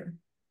writer.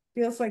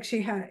 Feels like she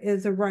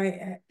is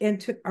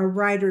into a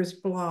writer's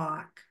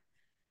block.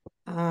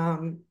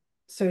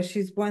 So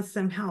she wants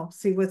some help,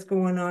 see what's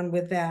going on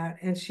with that.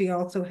 And she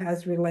also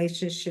has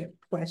relationship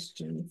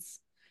questions.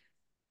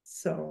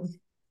 So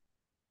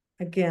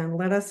again,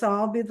 let us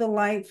all be the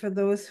light for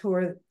those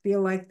who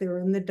feel like they're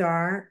in the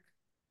dark.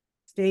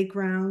 Stay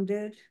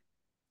grounded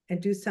and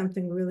do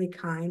something really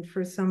kind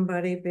for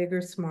somebody, big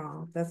or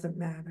small, doesn't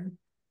matter.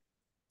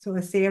 So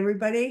I'll see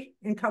everybody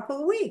in a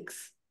couple of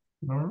weeks.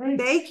 All right.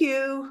 Thank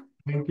you.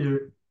 Thank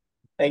you.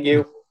 Thank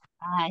you.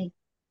 Bye.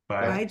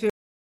 Bye. Bye, Joe.